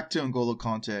 But back to N'Golo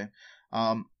Kante,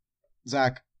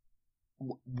 Zach.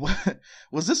 What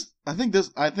was this? I think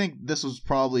this was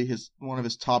probably one of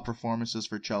his top performances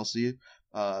for Chelsea.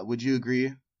 Would you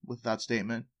agree with that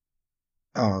statement?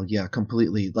 Oh yeah,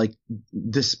 completely. Like,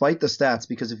 despite the stats,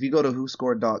 because if you go to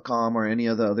WhoScored.com or any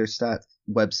of the other stat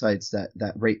websites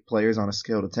that rate players on a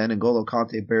scale of 10, N'Golo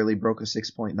Kante barely broke a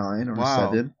 6.9 or a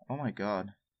 7. Oh my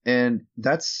god! And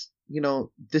that's,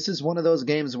 this is one of those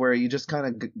games where you just kind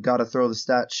of got to throw the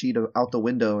stat sheet out the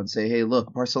window and say, hey,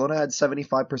 look, Barcelona had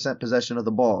 75% possession of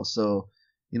the ball. So,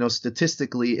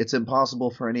 statistically, it's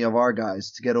impossible for any of our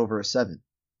guys to get over a 7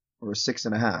 or a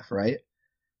 6.5, right?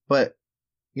 But,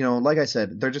 like I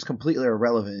said, they're just completely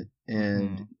irrelevant.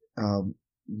 And N'Golo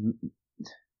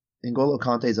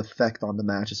Kante's effect on the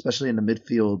match, especially in the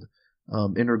midfield,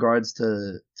 in regards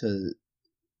to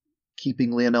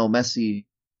keeping Lionel Messi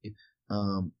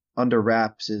under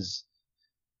wraps, is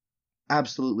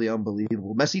absolutely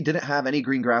unbelievable. Messi didn't have any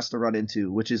green grass to run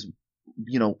into, which is,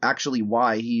 actually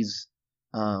why he's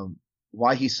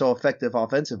so effective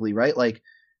offensively, right? Like,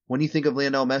 when you think of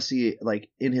Lionel Messi, like,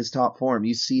 in his top form,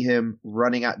 you see him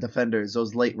running at defenders,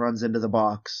 those late runs into the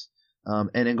box. And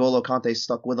N'Golo Kante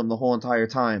stuck with him the whole entire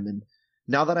time. And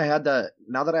now that I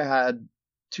had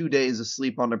 2 days of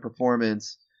sleep on the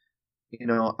performance,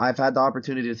 I've had the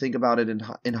opportunity to think about it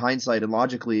in hindsight and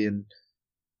logically, and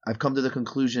I've come to the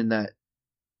conclusion that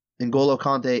N'Golo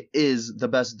Kante is the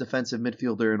best defensive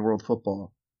midfielder in world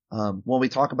football. When we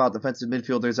talk about defensive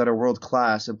midfielders that are world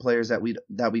class and players that we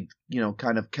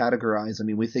kind of categorize, I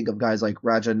mean, we think of guys like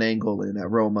Raja Nainggolan at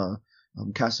Roma,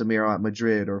 Casemiro at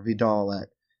Madrid, or Vidal at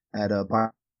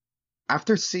Bayern.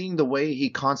 After seeing the way he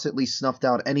constantly snuffed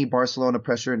out any Barcelona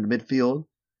pressure in the midfield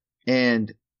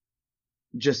and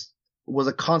just was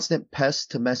a constant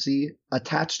pest to Messi,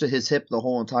 attached to his hip the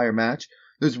whole entire match,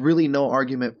 there's really no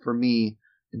argument for me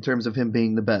in terms of him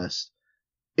being the best.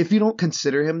 If you don't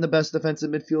consider him the best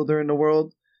defensive midfielder in the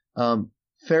world,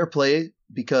 fair play,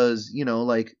 because,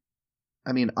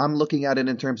 I mean, I'm looking at it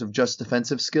in terms of just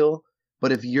defensive skill,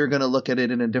 but if you're going to look at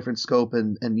it in a different scope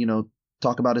and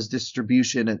talk about his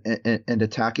distribution and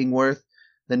attacking worth,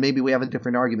 then maybe we have a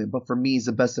different argument. But for me, he's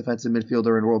the best defensive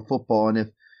midfielder in world football. And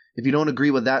if you don't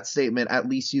agree with that statement, at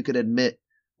least you could admit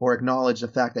or acknowledge the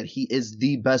fact that he is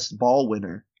the best ball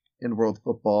winner in world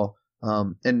football.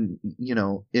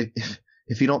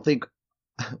 If you don't think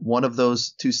one of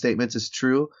those two statements is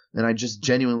true, then I just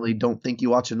genuinely don't think you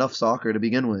watch enough soccer to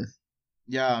begin with.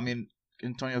 Yeah, I mean,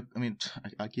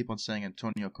 I keep on saying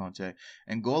Antonio Conte.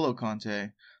 N'Golo Conte,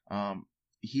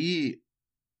 he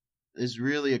is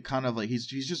really a kind of like, he's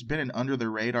just been an under the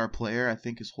radar player, I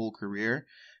think, his whole career.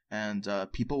 And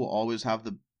people will always have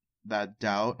that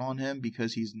doubt on him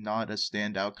because he's not a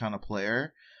standout kind of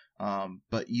player.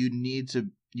 But you need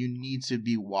to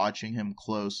be watching him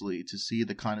closely to see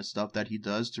the kind of stuff that he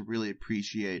does to really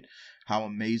appreciate how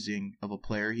amazing of a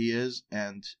player he is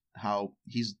and how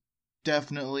he's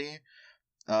definitely,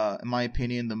 in my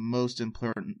opinion, the most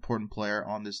important player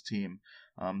on this team.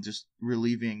 Just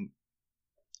relieving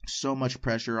so much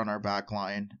pressure on our back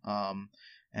line.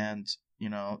 And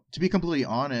to be completely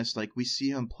honest, like, we see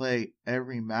him play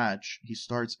every match. He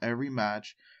starts every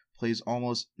match, plays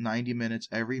almost 90 minutes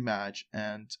every match,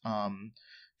 and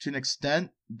to an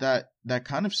extent that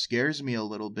kind of scares me a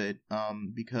little bit,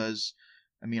 because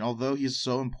I mean, although he's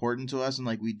so important to us and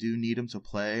like we do need him to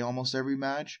play almost every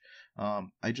match,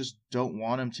 I just don't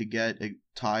want him to get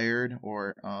tired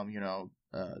or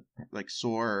like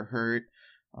sore or hurt.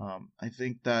 I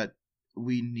think that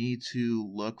we need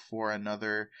to look for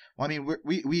another. Well, I mean,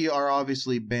 we are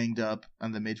obviously banged up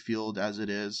on the midfield as it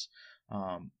is.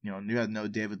 We had no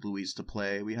David Luiz to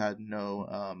play. We had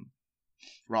no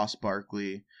Ross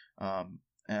Barkley,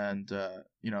 and no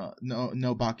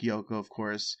Bakayoko, of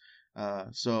course.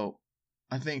 So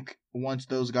I think once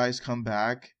those guys come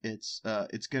back, it's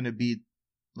gonna be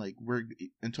like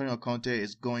Antonio Conte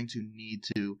is going to need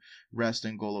to rest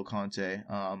N'Golo Conte.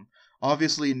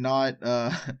 Obviously not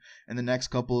in the next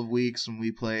couple of weeks when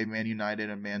we play Man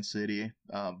United and Man City,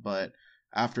 but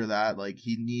after that, like,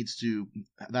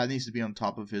 that needs to be on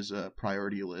top of his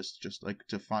priority list, just like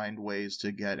to find ways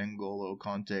to get N'Golo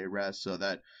Conte rest so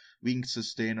that we can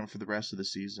sustain him for the rest of the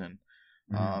season.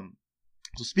 Mm-hmm.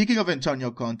 So speaking of Antonio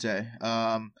Conte,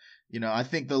 I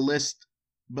think the list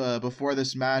before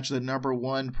this match, the number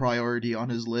one priority on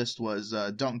his list was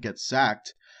don't get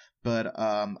sacked. But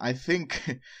I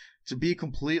think, to be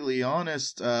completely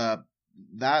honest,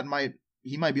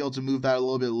 he might be able to move that a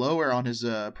little bit lower on his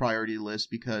priority list,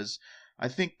 because I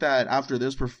think that after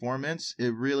this performance,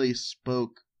 it really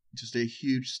spoke just a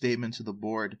huge statement to the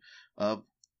board of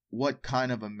what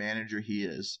kind of a manager he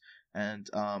is, and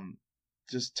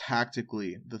just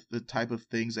tactically the type of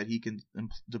things that he can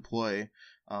deploy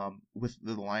with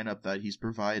the lineup that he's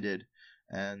provided.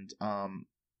 And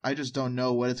I just don't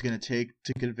know what it's going to take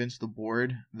to convince the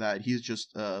board that he's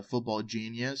just a football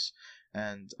genius,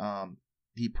 and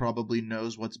he probably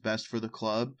knows what's best for the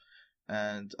club,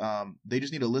 and they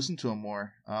just need to listen to him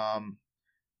more.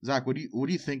 Zach, what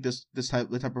do you think this type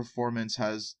of performance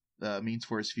has means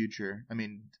for his future? I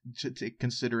mean,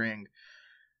 considering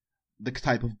the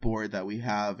type of board that we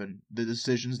have and the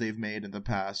decisions they've made in the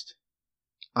past.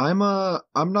 I'm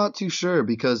not too sure,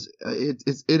 because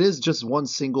it is just one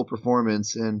single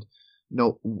performance, and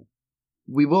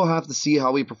we will have to see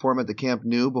how we perform at the Camp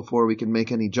Nou before we can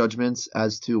make any judgments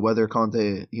as to whether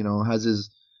Conte has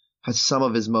some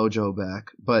of his mojo back.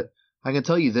 But I can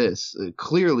tell you this,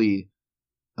 clearly,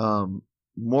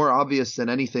 more obvious than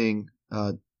anything,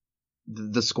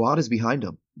 the squad is behind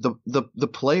him. The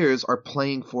players are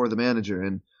playing for the manager,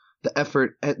 and the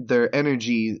effort, their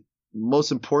energy,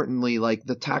 most importantly, like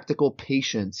the tactical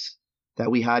patience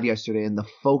that we had yesterday and the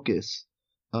focus,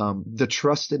 the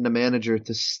trust in the manager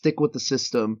to stick with the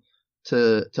system,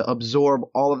 to absorb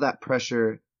all of that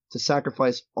pressure, to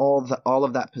sacrifice all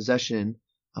of that possession,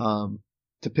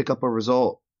 to pick up a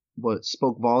result. what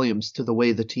spoke volumes to the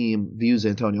way the team views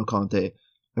Antonio Conte.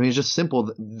 I mean, it's just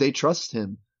simple. They trust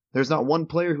him. There's not one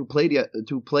player who played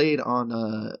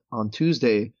on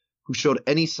Tuesday who showed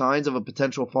any signs of a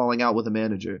potential falling out with a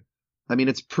manager. I mean,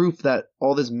 it's proof that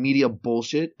all this media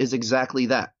bullshit is exactly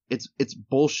that. It's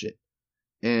bullshit.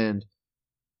 And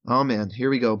oh man, here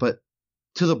we go. But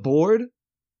to the board,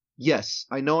 yes,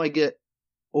 I know I get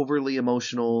overly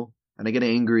emotional and I get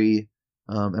angry,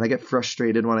 and I get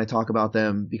frustrated when I talk about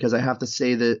them because I have to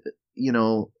say that,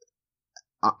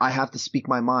 I have to speak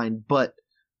my mind, but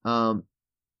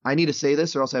I need to say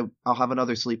this or else I'll have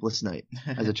another sleepless night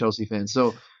as a Chelsea fan.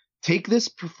 So take this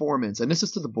performance, and this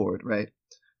is to the board, right?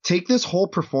 Take this whole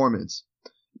performance,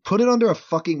 put it under a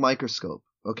fucking microscope,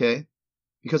 okay?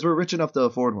 Because we're rich enough to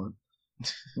afford one.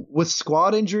 With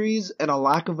squad injuries and a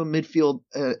lack of midfield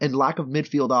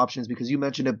options, because you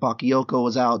mentioned it, Bakayoko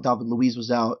was out, David Luiz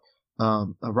was out,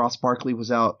 Ross Barkley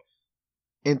was out.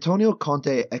 Antonio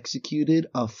Conte executed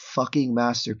a fucking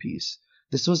masterpiece.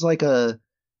 This was like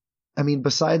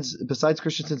besides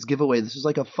Christensen's giveaway, this was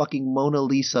like a fucking Mona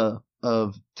Lisa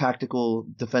of tactical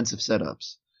defensive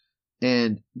setups.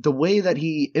 And the way that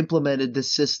he implemented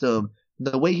this system,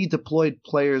 the way he deployed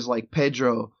players like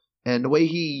Pedro, and the way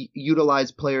he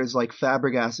utilized players like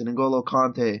Fabregas and N'Golo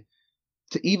Kante,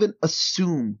 to even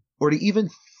assume or to even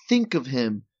think of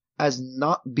him as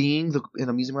not being and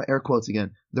I'm using my air quotes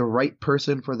again, the right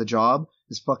person for the job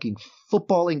is fucking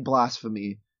footballing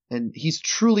blasphemy. And he's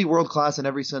truly world class in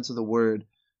every sense of the word.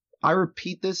 I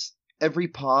repeat this every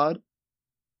pod,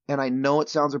 and I know it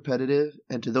sounds repetitive,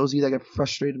 and to those of you that get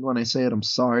frustrated when I say it, I'm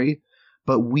sorry,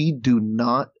 but we do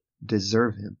not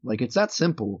deserve him. Like, it's that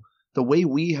simple. The way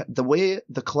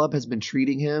the club has been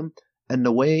treating him, and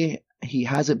the way he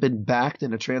hasn't been backed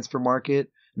in the transfer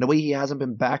market, and the way he hasn't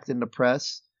been backed in the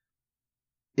press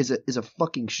is a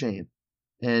fucking shame.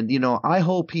 And, I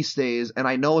hope he stays, and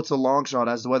I know it's a long shot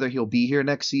as to whether he'll be here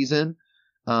next season.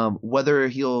 Whether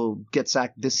he'll get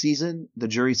sacked this season, the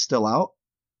jury's still out.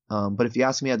 But if you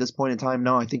ask me at this point in time,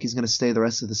 no, I think he's going to stay the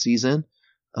rest of the season.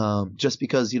 Just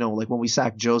because, like when we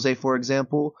sacked Jose, for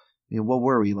example, what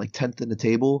were we, like 10th in the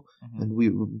table? Mm-hmm.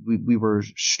 And we were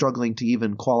struggling to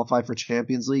even qualify for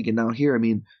Champions League. And now here,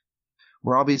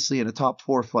 we're obviously in a top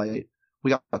 4 fight.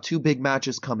 We got 2 big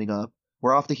matches coming up.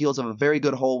 We're off the heels of a very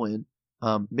good Hull win.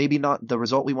 Maybe not the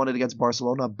result we wanted against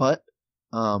Barcelona, but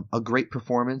a great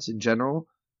performance in general.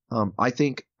 I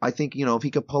think if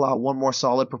he could pull out one more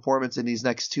solid performance in these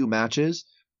next 2 matches,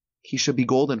 he should be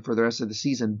golden for the rest of the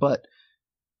season. But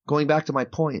going back to my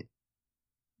point,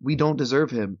 we don't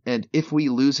deserve him, and if we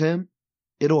lose him,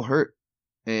 it'll hurt.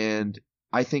 And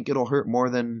I think it'll hurt more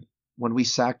than when we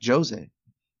sacked Jose.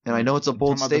 And I know it's a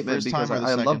bold statement because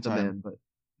I love the man, but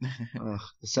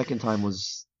the second time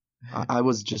was. I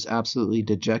was just absolutely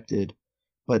dejected,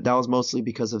 but that was mostly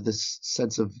because of this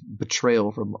sense of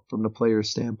betrayal from the player's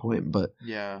standpoint. But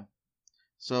yeah,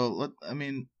 so I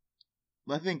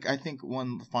think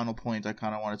one final point I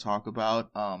kind of want to talk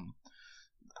about.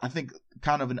 I think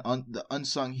kind of the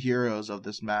unsung heroes of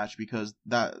this match, because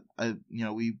that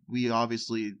we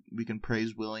obviously we can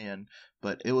praise Willian,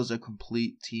 but it was a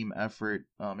complete team effort.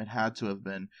 It had to have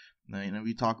been.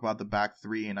 We talk about the back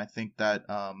 3, and I think that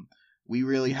we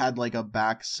really had like a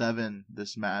back 7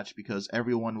 this match, because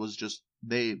everyone was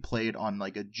they played on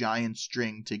like a giant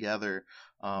string together.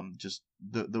 Just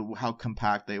the how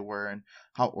compact they were and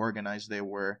how organized they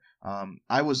were. I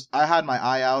had my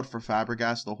eye out for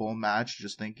Fabregas the whole match,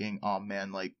 just thinking, oh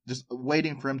man, like just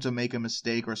waiting for him to make a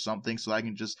mistake or something so I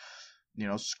can just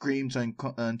scream to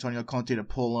Antonio Conte to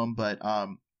pull him. But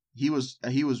he was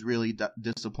really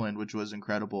disciplined, which was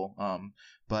incredible.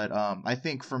 But I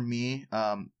think for me,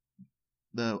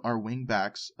 our wing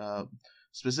backs,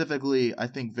 specifically, I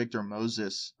think Victor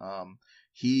Moses,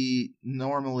 he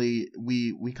normally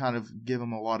we kind of give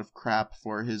him a lot of crap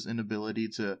for his inability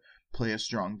to play a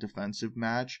strong defensive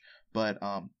match, but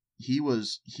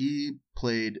he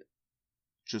played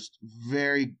just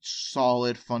very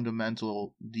solid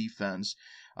fundamental defense.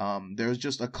 There's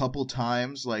just a couple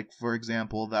times, like for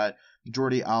example, that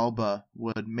Jordi Alba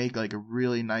would make like a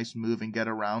really nice move and get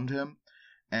around him,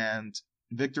 and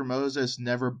Victor Moses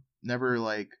never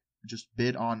like just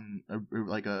bid on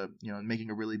making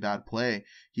a really bad play.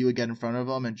 He would get in front of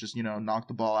him and just knock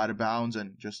the ball out of bounds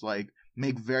and just like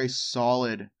make very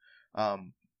solid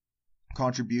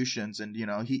contributions. And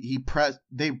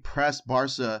they pressed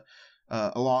Barca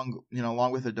along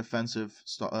with a defensive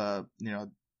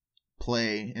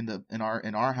play in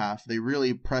our half. They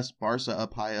really pressed Barca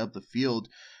up high up the field.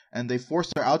 and they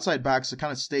forced their outside backs to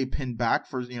kind of stay pinned back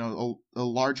for a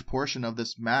large portion of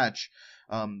this match,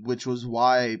 which was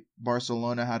why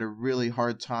Barcelona had a really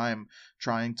hard time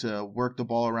trying to work the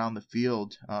ball around the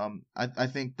field. I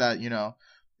think that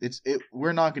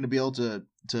we're not going to be able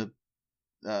to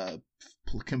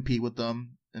compete with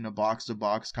them in a box to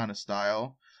box kind of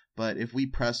style, but if we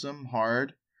press them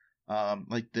hard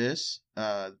like this,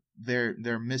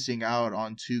 they're missing out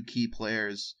on two key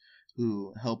players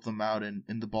who help them out in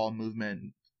the ball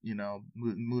movement,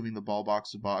 moving the ball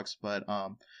box to box. But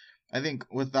I think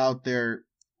without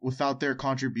their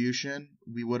contribution,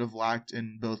 we would have lacked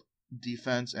in both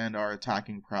defense and our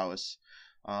attacking prowess.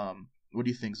 What do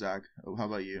you think, Zach? How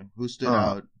about you? Who stood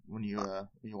out when you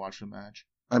watched the match?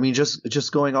 I mean,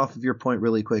 just going off of your point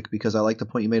really quick, because I like the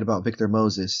point you made about Victor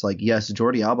Moses. Like, yes,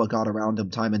 Jordi Alba got around him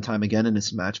time and time again in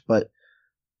this match, but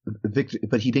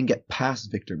he didn't get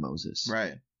past Victor Moses.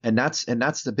 Right. And that's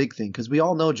the big thing, because we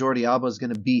all know Jordi Alba is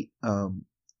going to beat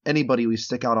anybody we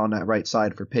stick out on that right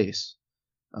side for pace,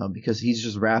 because he's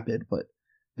just rapid. But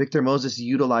Victor Moses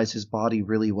utilized his body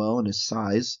really well and his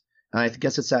size. And I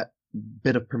guess it's that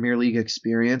bit of Premier League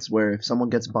experience where if someone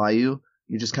gets by you,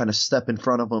 you just kind of step in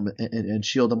front of them and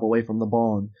shield them away from the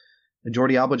ball. And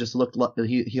Jordi Alba just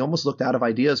he almost looked out of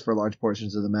ideas for large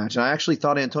portions of the match. And I actually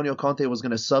thought Antonio Conte was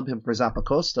going to sub him for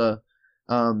Zappacosta,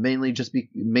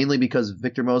 mainly because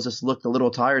Victor Moses looked a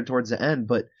little tired towards the end.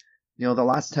 But, the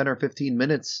last 10 or 15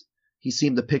 minutes, he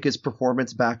seemed to pick his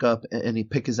performance back up and he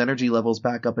pick his energy levels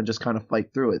back up and just kind of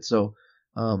fight through it. So,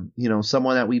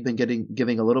 someone that we've been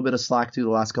giving a little bit of slack to the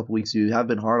last couple weeks, you have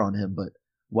been hard on him, but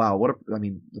wow,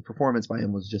 the performance by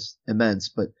him was just immense.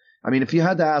 But I mean, if you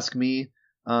had to ask me,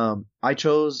 I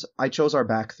chose our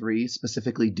back three,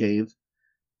 specifically Dave.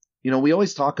 We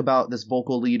always talk about this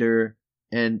vocal leader,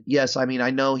 and yes, I mean, I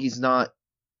know he's not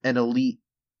an elite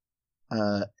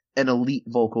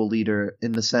vocal leader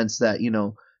in the sense that,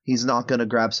 he's not going to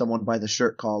grab someone by the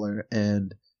shirt collar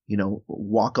and,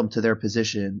 walk them to their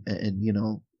position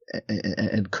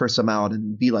and curse them out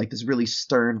and be like this really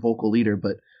stern vocal leader.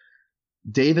 But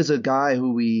Dave is a guy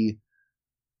who's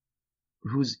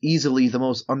easily the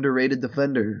most underrated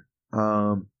defender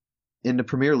in the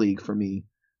Premier League for me.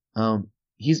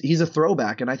 He's a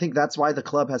throwback, and I think that's why the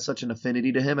club has such an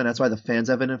affinity to him, and that's why the fans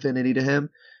have an affinity to him,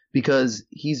 because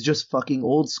he's just fucking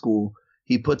old school.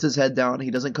 He puts his head down. He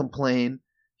doesn't complain.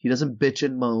 He doesn't bitch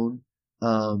and moan.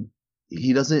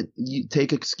 He doesn't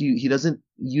He doesn't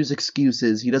use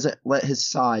excuses. He doesn't let his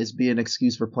size be an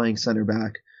excuse for playing center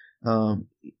back.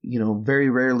 Very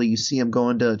rarely you see him go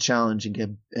into a challenge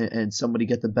and somebody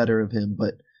get the better of him.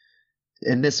 But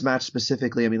in this match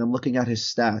specifically, I mean, I'm looking at his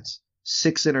stats: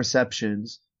 6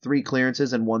 interceptions, 3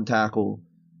 clearances, and 1 tackle.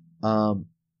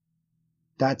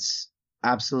 That's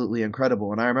absolutely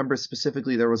incredible. And I remember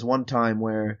specifically there was one time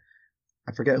where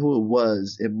I forget who it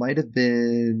was. It might have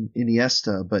been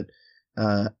Iniesta, but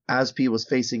Aspi was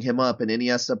facing him up and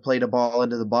Iniesta played a ball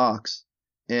into the box.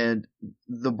 And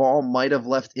the ball might have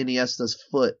left Iniesta's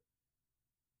foot.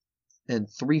 And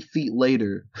 3 feet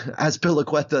later,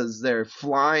 Azpilicueta is there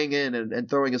flying in and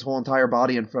throwing his whole entire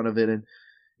body in front of it. And,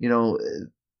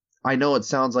 I know it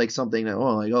sounds like something that,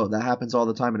 that happens all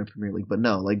the time in the Premier League. But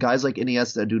no, like guys like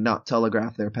Iniesta do not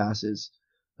telegraph their passes.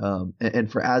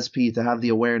 And for Aspi to have the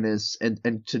awareness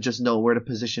and to just know where to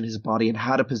position his body and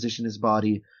how to position his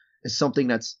body is something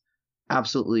that's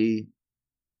absolutely,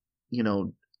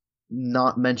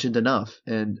 not mentioned enough.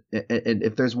 And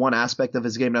if there's one aspect of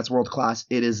his game that's world class,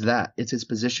 it is that. It's his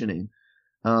positioning.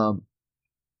 Another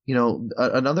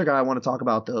guy I want to talk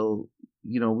about though,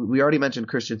 we already mentioned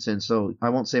Christensen, so I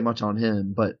won't say much on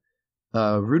him, but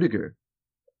Rudiger,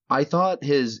 I thought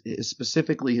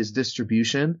specifically his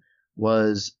distribution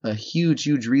was a huge,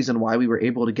 huge reason why we were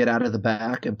able to get out of the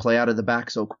back and play out of the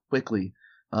back so quickly.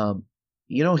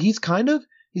 He's kind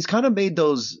of made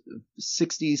those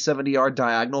 60, 70-yard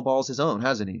diagonal balls his own,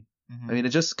 hasn't he? Mm-hmm. I mean, it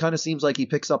just kind of seems like he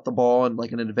picks up the ball in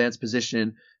like an advanced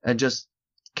position and just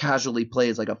casually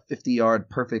plays like a 50-yard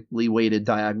perfectly weighted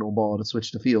diagonal ball to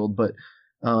switch the field. But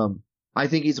I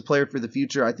think he's a player for the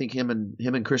future. I think him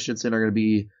and Christensen are going to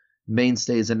be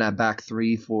mainstays in that back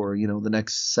three for, the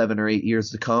next 7 or 8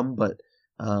 years to come. But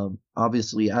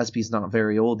obviously Aspi's not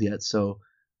very old yet. So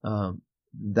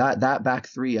that back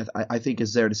three, I think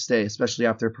is there to stay, especially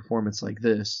after a performance like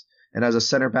this. And as a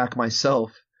center back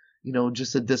myself,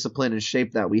 just the discipline and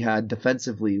shape that we had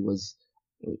defensively was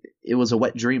a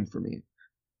wet dream for me.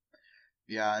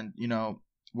 Yeah, and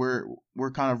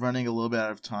we're kind of running a little bit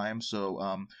out of time,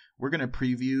 so we're gonna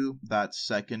preview that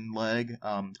second leg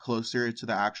closer to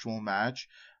the actual match.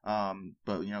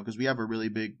 But because we have a really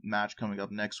big match coming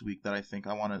up next week that I think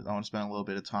I want to spend a little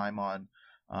bit of time on.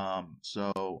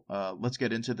 So let's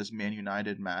get into this Man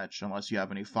United match. Unless you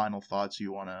have any final thoughts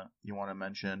you wanna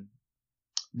mention.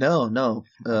 No.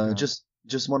 Okay.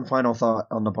 Just one final thought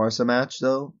on the Barca match,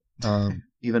 though.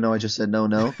 Even though I just said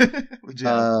no.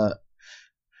 Yeah.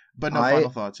 But no I final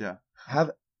thoughts. Yeah.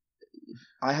 have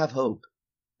I have hope.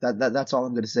 That's all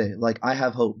I'm gonna say. Like, I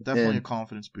have hope, Definitely a and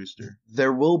confidence booster.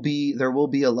 there will be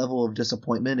a level of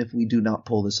disappointment if we do not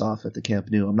pull this off at the Camp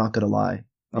Nou. I'm not gonna lie.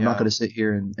 I'm not Yeah. gonna sit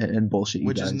here and bullshit you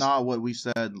Which guys. is not what we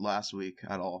said last week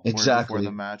at all, or before Exactly.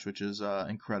 the match, which is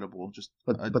incredible. Just,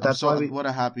 But I'm that's so why we what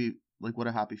a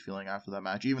happy feeling after that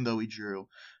match. Even though we drew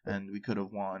and we could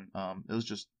have won, it was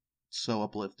just so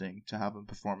uplifting to have a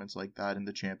performance like that in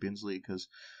the Champions League. Because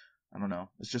I don't know,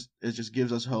 it just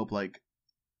gives us hope, like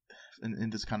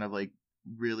in this kind of like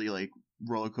really like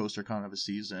roller coaster kind of a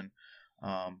season.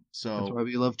 that's So why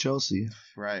we love Chelsea.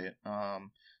 right.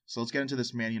 So let's get into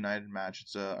this Man United match.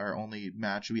 It's our only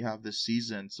match we have this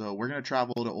season. So we're gonna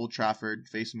travel to Old Trafford,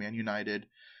 face Man United.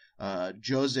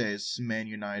 Jose's Man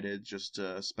United, just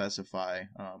to specify.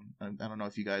 I don't know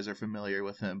if you guys are familiar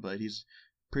with him, but he's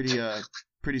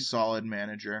pretty solid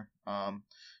manager.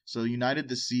 So United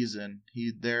this season,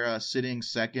 they're sitting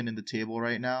second in the table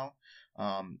right now.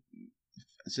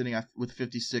 Sitting with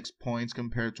 56 points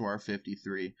compared to our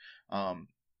 53.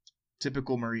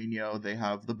 Typical Mourinho, they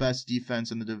have the best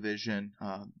defense in the division,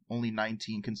 only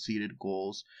 19 conceded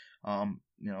goals.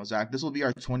 Zach, this will be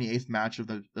our 28th match of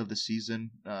the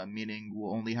season, meaning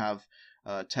we'll only have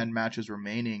 10 matches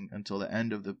remaining until the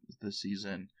end of the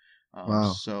season.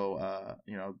 Wow. So,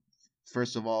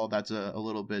 first of all, that's a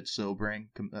little bit sobering,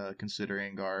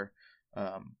 considering our,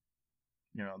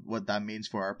 what that means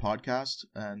for our podcast,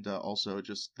 and also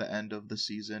just the end of the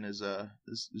season is a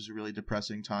really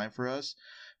depressing time for us.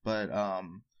 But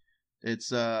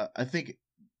it's I think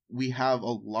we have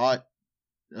a lot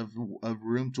of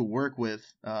room to work with,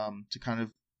 to kind of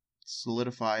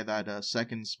solidify that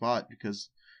second spot, because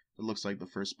it looks like the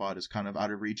first spot is kind of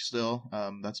out of reach still.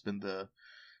 That's been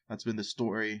the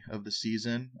story of the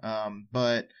season.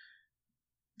 But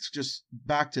it's just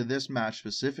back to this match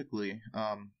specifically.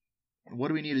 What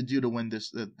do we need to do to win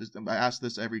this? I ask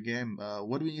this every game.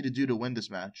 What do we need to do to win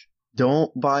this match?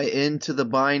 Don't buy into the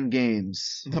mind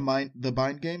games. The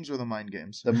mind games or the mind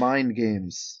games? The mind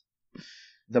games.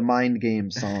 The mind game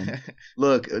song.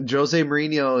 Look, Jose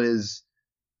Mourinho is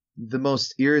the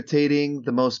most irritating,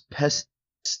 the most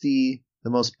pesty, the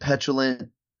most petulant,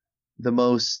 the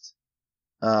most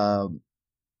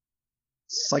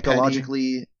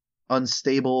psychologically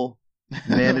unstable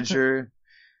manager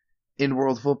in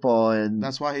world football, and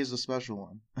that's why he's a special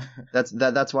one.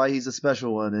 that's why he's a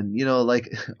special one. And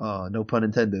no pun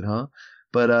intended, huh?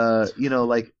 But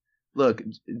look,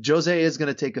 Jose is going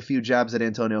to take a few jabs at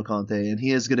Antonio Conte, and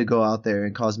he is going to go out there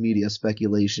and cause media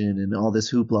speculation and all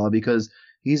this hoopla because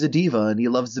he's a diva and he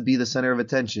loves to be the center of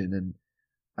attention. And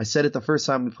I said it the first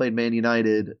time we played Man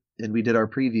United and we did our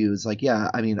previews, like, yeah,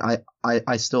 I mean,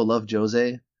 I still love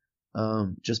Jose,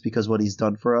 just because what he's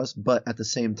done for us. But at the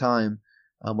same time,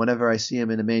 whenever I see him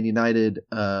in a Man United,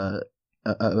 a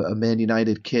Man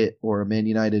United kit or a Man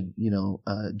United,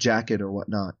 jacket or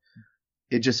whatnot,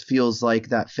 it just feels like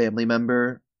that family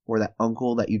member or that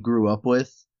uncle that you grew up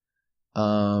with,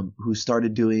 who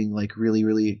started doing like really,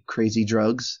 really crazy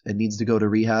drugs and needs to go to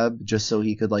rehab just so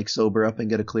he could like sober up and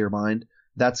get a clear mind.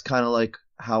 That's kind of like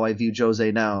how I view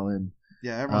Jose now. And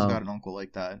yeah, everyone's got an uncle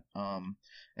like that.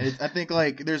 I think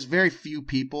like there's very few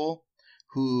people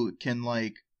who can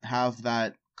like have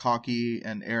that cocky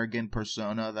and arrogant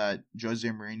persona that Jose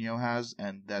Mourinho has,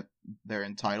 and that they're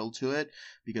entitled to it,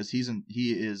 because he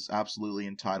is absolutely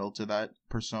entitled to that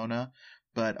persona.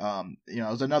 But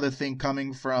it's another thing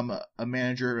coming from a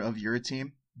manager of your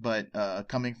team, but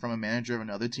coming from a manager of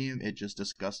another team, it just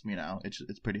disgusts me now.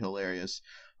 It's pretty hilarious.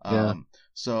 Yeah.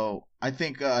 So I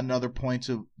think another point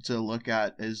to look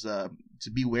at is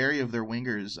to be wary of their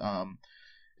wingers.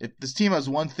 If this team has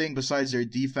one thing besides their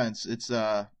defense, it's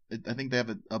I think they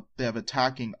have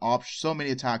attacking so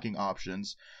many attacking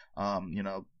options.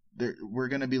 We're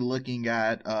going to be looking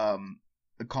at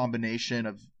a combination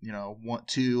of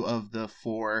two of the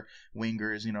four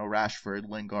wingers, Rashford,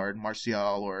 Lingard,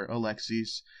 Martial, or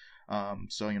Alexis.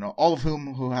 All of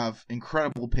who have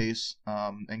incredible pace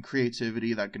and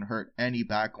creativity that can hurt any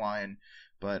back line.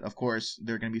 But of course,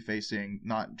 they're going to be facing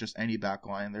not just any back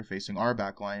line; they're facing our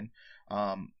back line.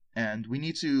 And we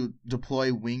need to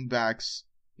deploy wing backs.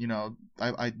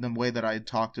 The way that I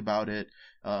talked about it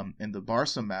in the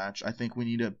Barca match, I think we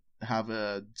need to have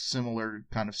a similar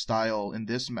kind of style in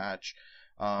this match,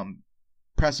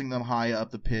 pressing them high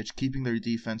up the pitch, keeping their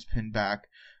defense pinned back,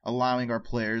 allowing our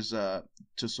players to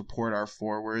support our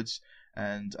forwards,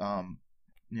 and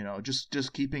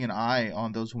just keeping an eye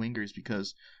on those wingers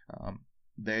because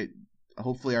they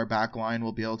hopefully our back line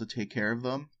will be able to take care of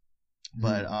them.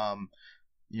 But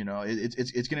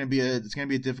it's gonna be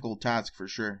a difficult task for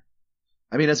sure.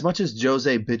 I mean, as much as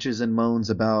Jose bitches and moans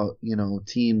about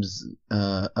teams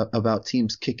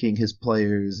kicking his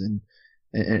players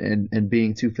and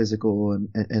being too physical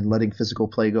and letting physical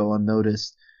play go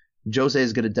unnoticed, Jose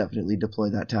is going to definitely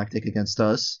deploy that tactic against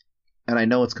us. And I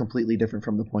know it's completely different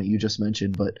from the point you just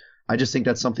mentioned, but I just think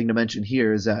that's something to mention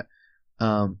here is that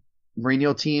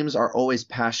Mourinho teams are always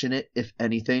passionate, if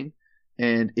anything.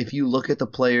 And if you look at the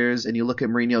players and you look at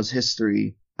Mourinho's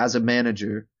history as a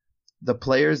manager, the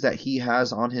players that he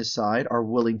has on his side are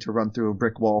willing to run through a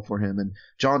brick wall for him. And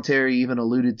John Terry even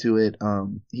alluded to it.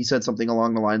 He said something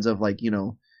along the lines of like,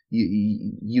 you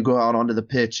go out onto the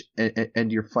pitch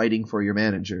and you're fighting for your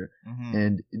manager. Mm-hmm.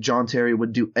 And John Terry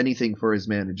would do anything for his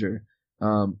manager.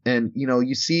 And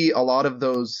you see a lot of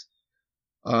those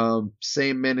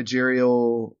same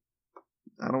managerial,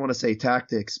 I don't want to say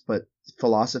tactics, but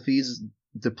philosophies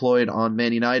deployed on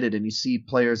Man United, and you see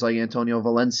players like Antonio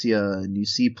Valencia, and you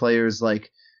see players like,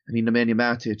 Nemanja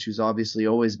Matic, who's obviously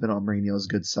always been on Mourinho's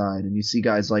good side, and you see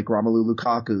guys like Romelu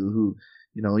Lukaku, who,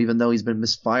 even though he's been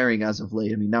misfiring as of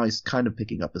late, now he's kind of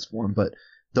picking up his form, but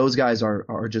those guys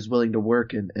are just willing to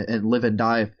work and live and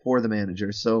die for the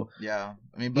manager. So yeah,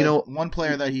 but one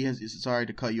player that he has, sorry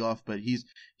to cut you off, but he's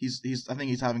I think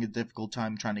he's having a difficult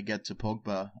time trying to get to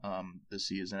Pogba this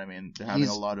season. They're having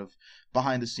a lot of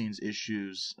behind the scenes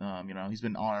issues. He's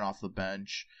been on and off the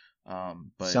bench.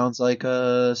 But sounds like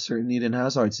a certain Eden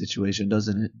Hazard situation,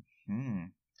 doesn't it?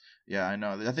 Yeah, I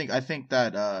know. I think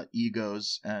that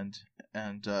egos and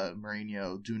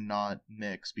Mourinho do not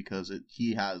mix because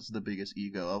he has the biggest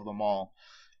ego of them all.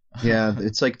 Yeah,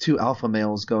 it's like two alpha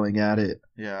males going at it.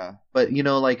 Yeah. But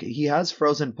he has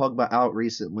frozen Pogba out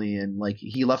recently, and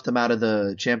he left him out of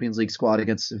the Champions League squad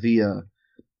against Sevilla,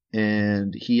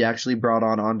 and he actually brought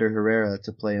on Ander Herrera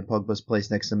to play in Pogba's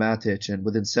place next to Matic, and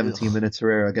within 17 minutes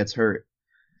Herrera gets hurt.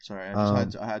 Sorry,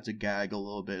 I had to gag a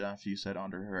little bit after you said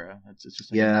Ander Herrera. It's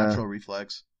just a natural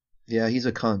reflex. Yeah, he's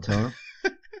a cunt, huh?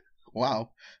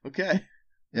 Wow. Okay.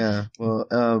 Yeah.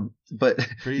 Well, but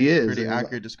he is pretty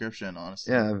accurate description,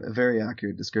 honestly. Yeah, a very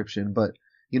accurate description. But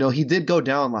he did go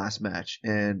down last match,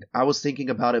 and I was thinking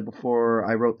about it before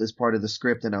I wrote this part of the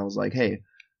script, and I was like, hey,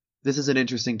 this is an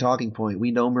interesting talking point.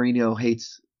 We know Mourinho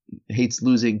hates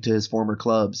losing to his former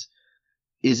clubs.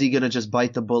 Is he going to just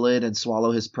bite the bullet and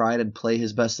swallow his pride and play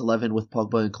his best 11 with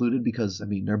Pogba included? Because,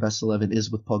 their best 11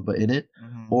 is with Pogba in it.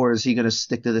 Mm-hmm. Or is he going to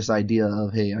stick to this idea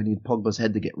of, hey, I need Pogba's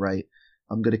head to get right.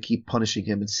 I'm going to keep punishing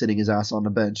him and sitting his ass on the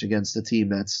bench against a team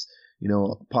that's,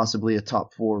 possibly a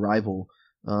top 4 rival.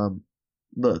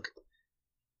 Look,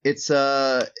 it's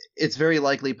very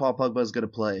likely Paul Pogba is going to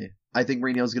play. I think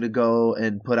Mourinho's going to go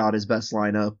and put out his best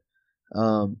lineup.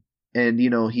 And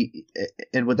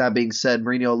with that being said,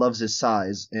 Mourinho loves his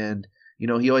size, and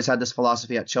he always had this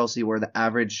philosophy at Chelsea where the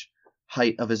average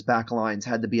height of his back lines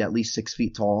had to be at least 6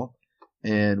 feet tall,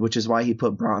 and which is why he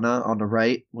put Brana on the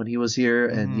right when he was here,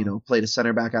 and played a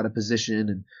center back out of position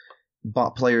and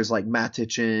bought players like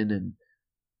Matic in. And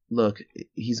look,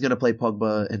 he's gonna play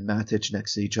Pogba and Matic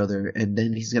next to each other, and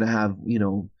then he's gonna have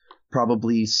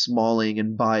probably Smalling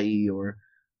and Bailly or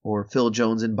Phil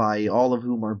Jones and Bailly, all of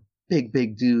whom are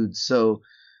big dudes. So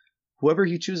whoever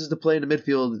he chooses to play in the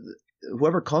midfield,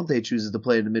 whoever Conte chooses to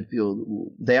play in the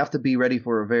midfield, they have to be ready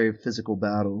for a very physical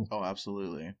battle. Oh,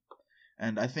 absolutely.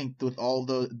 And I think with all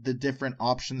the different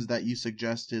options that you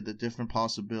suggested, the different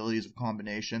possibilities of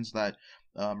combinations that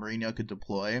Mourinho could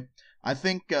deploy, I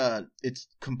think it's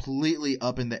completely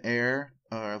up in the air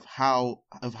of how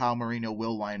Mourinho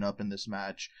will line up in this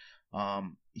match.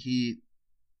 He's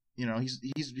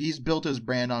built his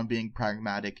brand on being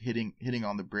pragmatic, hitting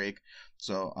on the break.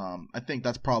 So I think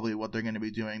that's probably what they're going to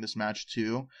be doing this match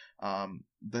too. I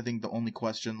think the only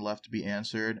question left to be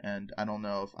answered, and I don't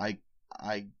know if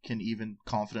I can even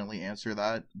confidently answer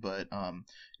that, but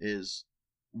is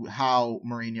how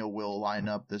Mourinho will line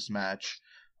up this match.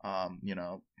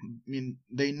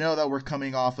 They know that we're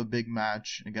coming off a big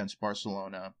match against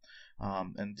Barcelona,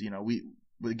 and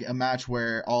a match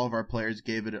where all of our players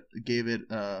gave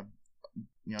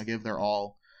their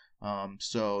all.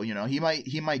 So he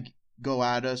might go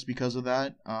at us because of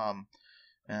that.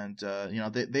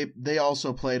 They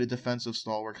also played a defensive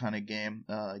stalwart kind of game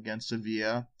against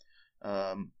Sevilla.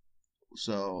 Not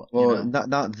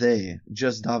they,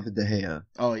 just David De Gea.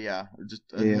 Oh yeah, just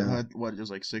it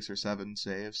was like 6 or 7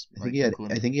 saves. I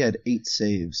think he had 8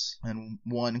 saves, and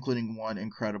including one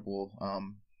incredible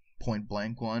point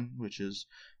blank one, which is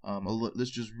this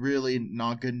is just really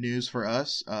not good news for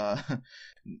us as far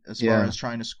Yeah, as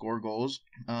trying to score goals.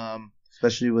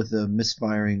 especially with the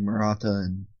misfiring Murata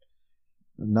and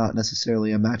not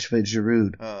necessarily a match fit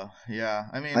Giroud. Yeah,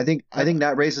 I I mean, think I think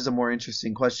that raises a more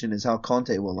interesting question: is how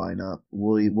Conte will line up.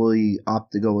 Will he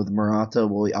opt to go with Murata?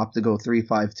 Will he opt to go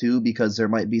 3-5-2 because there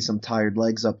might be some tired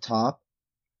legs up top?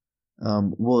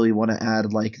 Will he want to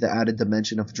add like the added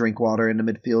dimension of Drinkwater in the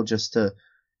midfield just to,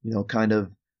 kind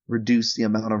of reduce the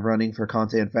amount of running for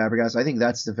Conte and Fabregas? I think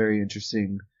that's the very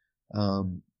interesting,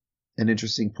 an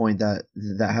interesting point that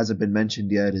hasn't been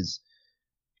mentioned yet is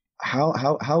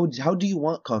how do you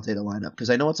want Conte to line up? Because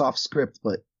I know it's off script,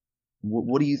 but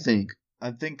what do you think?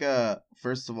 I think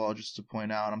first of all, just to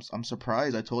point out, I'm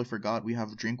surprised. I totally forgot we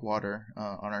have Drinkwater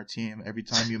on our team. Every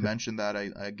time you mention that,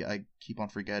 I keep on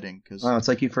forgetting because Wow, it's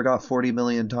like you forgot 40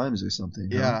 million times or something.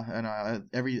 yeah, and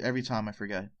every time I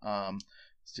forget.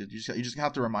 So you just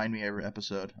have to remind me every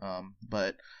episode.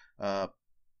 But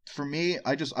for me,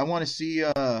 I want to see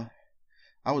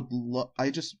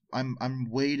I'm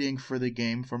waiting for the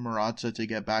game for Morata to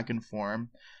get back in form.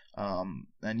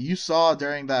 And you saw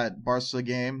during that Barca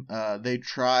game, they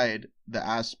tried the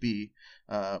Aspie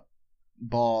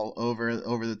ball over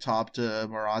the top to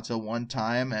Morata one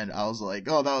time, and I was like,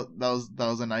 oh, that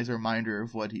was a nice reminder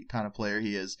of what kind of player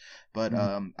he is. But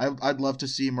I'd love to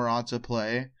see Morata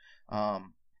play,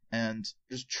 and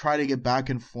just try to get back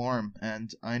in form. And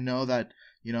I know that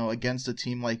against a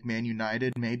team like Man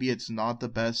United, maybe it's not the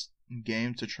best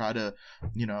game to try to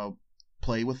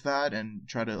play with that and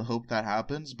try to hope that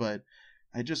happens, but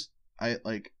I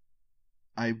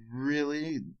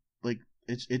really like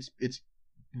it's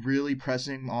really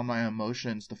pressing on my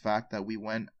emotions the fact that we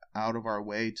went out of our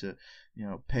way to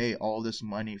pay all this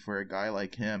money for a guy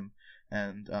like him,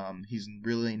 and he's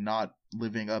really not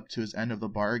living up to his end of the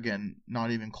bargain, not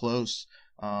even close.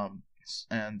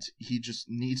 And he just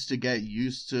needs to get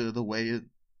used to the way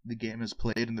the game is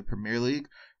played in the Premier League,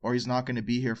 or he's not going to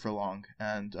be here for long.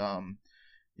 And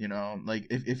like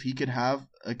if he could have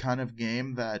a kind of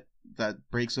game that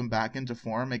breaks him back into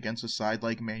form against a side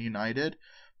like Man United,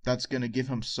 that's going to give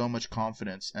him so much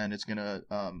confidence, and it's going to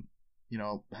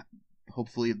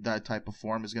hopefully that type of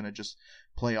form is going to just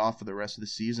play off for the rest of the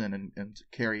season and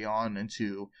carry on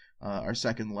into our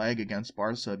second leg against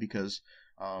Barca, because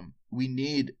we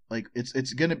need, like,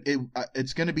 it's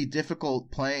gonna be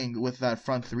difficult playing with that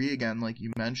front three again, like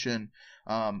you mentioned,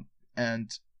 and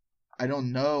I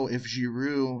don't know if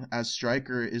Giroud as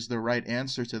striker is the right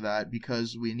answer to that,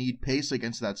 because we need pace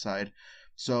against that side.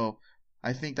 So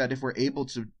I think that if we're able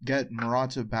to get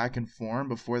Morata back in form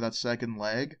before that second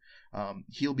leg,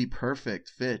 he'll be perfect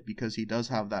fit, because he does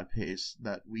have that pace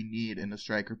that we need in the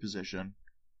striker position.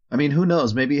 I mean, who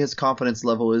knows? Maybe his confidence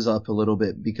level is up a little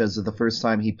bit because of the first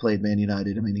time he played Man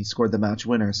United. I mean, he scored the match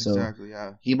winner, so exactly,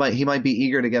 yeah. he might be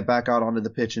eager to get back out onto the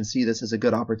pitch and see this as a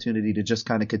good opportunity to just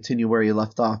kind of continue where he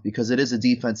left off, because it is a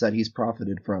defense that he's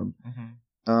profited from.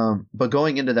 Mm-hmm. But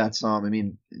going into that, Sam, I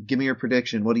mean, give me your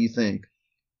prediction. What do you think?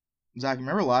 Zach,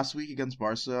 remember last week against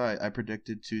Barca, I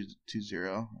predicted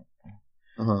 2-0.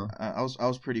 Uh-huh. I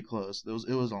was pretty close.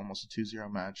 It was almost a 2-0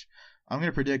 match. I'm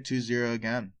gonna predict 2-0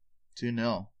 again,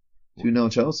 2-0.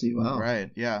 2-0 Chelsea. Wow.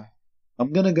 Right. Yeah.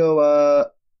 I'm gonna go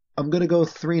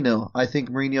 3-0. I think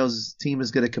Mourinho's team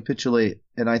is gonna capitulate,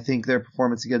 and I think their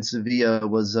performance against Sevilla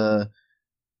was I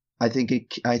think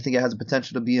it has a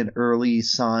potential to be an early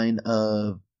sign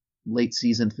of late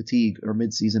season fatigue or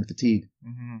mid season fatigue.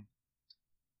 Mm-hmm.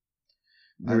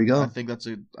 There we go. I think that's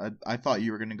I thought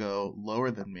you were gonna go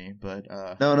lower than me, but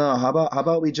No. How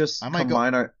about we just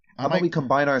combine our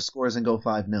scores and go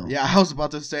 5-0? Yeah, I was about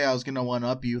to say I was gonna one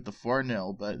up you with the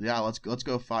 4-0, but yeah, let's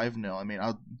go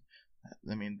 5-0.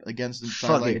 I mean, against the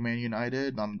side like Man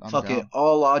United, I'm Fuck down. it.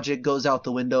 All logic goes out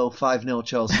the window. 5-0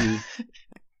 Chelsea.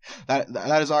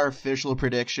 That is our official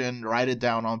prediction. Write it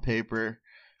down on paper.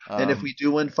 And if we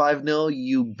do win 5-0,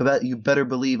 you better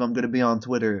believe I'm gonna be on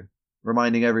Twitter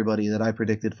reminding everybody that I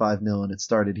predicted 5-0 and it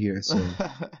started here. So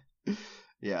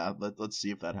yeah, let's see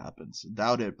if that happens.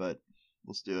 Doubt it, but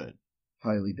let's do it.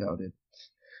 Highly doubted.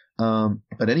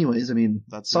 But anyways, I mean,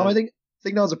 Sam, I think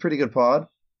that was a pretty good pod.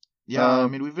 Yeah, I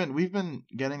mean, we've been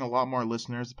getting a lot more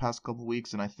listeners the past couple of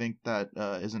weeks, and I think that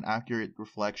is an accurate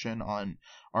reflection on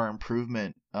our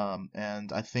improvement.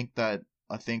 And I think the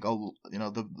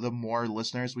more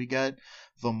listeners we get,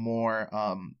 the more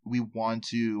we want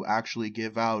to actually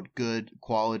give out good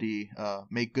quality,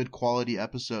 make good quality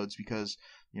episodes, because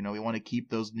we want to keep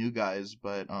those new guys.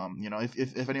 But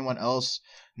if anyone else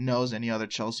knows any other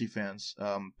Chelsea fans,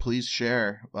 please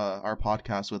share our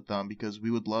podcast with them, because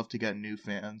we would love to get new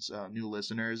fans, new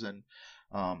listeners, and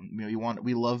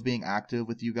We love being active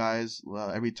with you guys.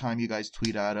 Every time you guys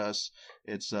tweet at us,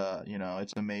 it's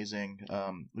it's amazing.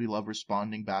 We love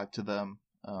responding back to them.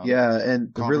 Yeah,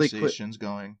 and Conversations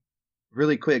going.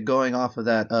 really quick, going off of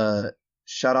that,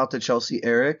 shout out to Chelsea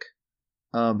Eric.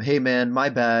 Hey man, my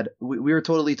bad. We were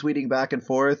totally tweeting back and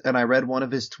forth, and I read one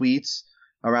of his tweets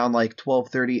around like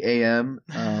 12:30 a.m.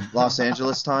 Los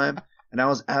Angeles time, and I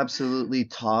was absolutely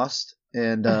tossed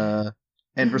and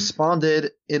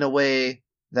responded in a way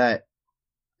that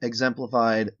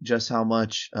exemplified just how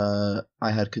much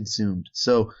I had consumed.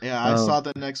 So yeah, I saw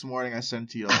the next morning. I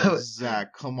sent to you, I was like,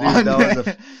 Zach, come dude, on.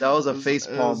 that was a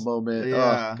facepalm moment.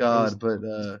 Yeah, oh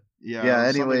God, yeah.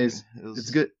 Anyways, it's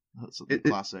good. It's a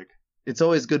classic. It's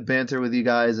always good banter with you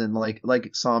guys, and like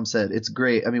Sam said, it's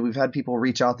great. I mean, we've had people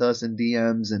reach out to us in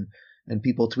DMs and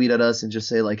people tweet at us and just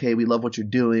say like, hey, we love what you're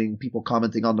doing. People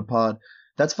commenting on the pod.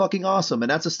 That's fucking awesome, and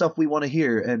that's the stuff we want to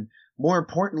hear. And more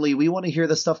importantly, we want to hear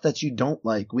the stuff that you don't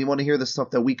like. We want to hear the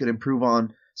stuff that we could improve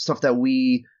on, stuff that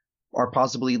we are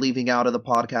possibly leaving out of the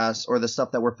podcast, or the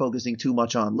stuff that we're focusing too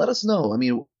much on. Let us know. I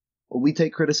mean, we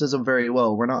take criticism very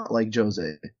well. We're not like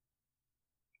Jose.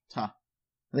 Huh.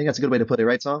 I think that's a good way to put it,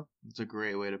 right, Tom? It's a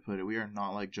great way to put it. We are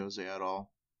not like Jose at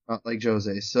all. Not like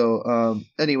Jose. So,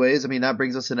 anyways, I mean, that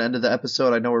brings us to the end of the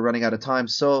episode. I know we're running out of time,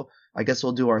 so I guess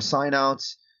we'll do our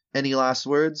sign-outs. Any last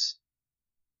words?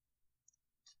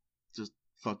 Just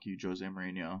fuck you, Jose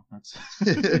Mourinho. That's.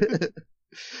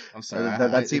 I'm sorry.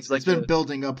 That seems like it's been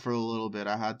building up for a little bit.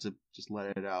 I had to just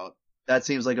let it out. That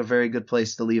seems like a very good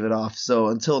place to leave it off. So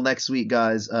until next week,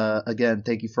 guys, again,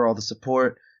 thank you for all the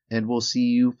support, and we'll see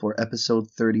you for episode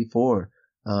 34.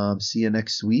 See you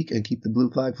next week, and keep the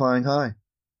blue flag flying high.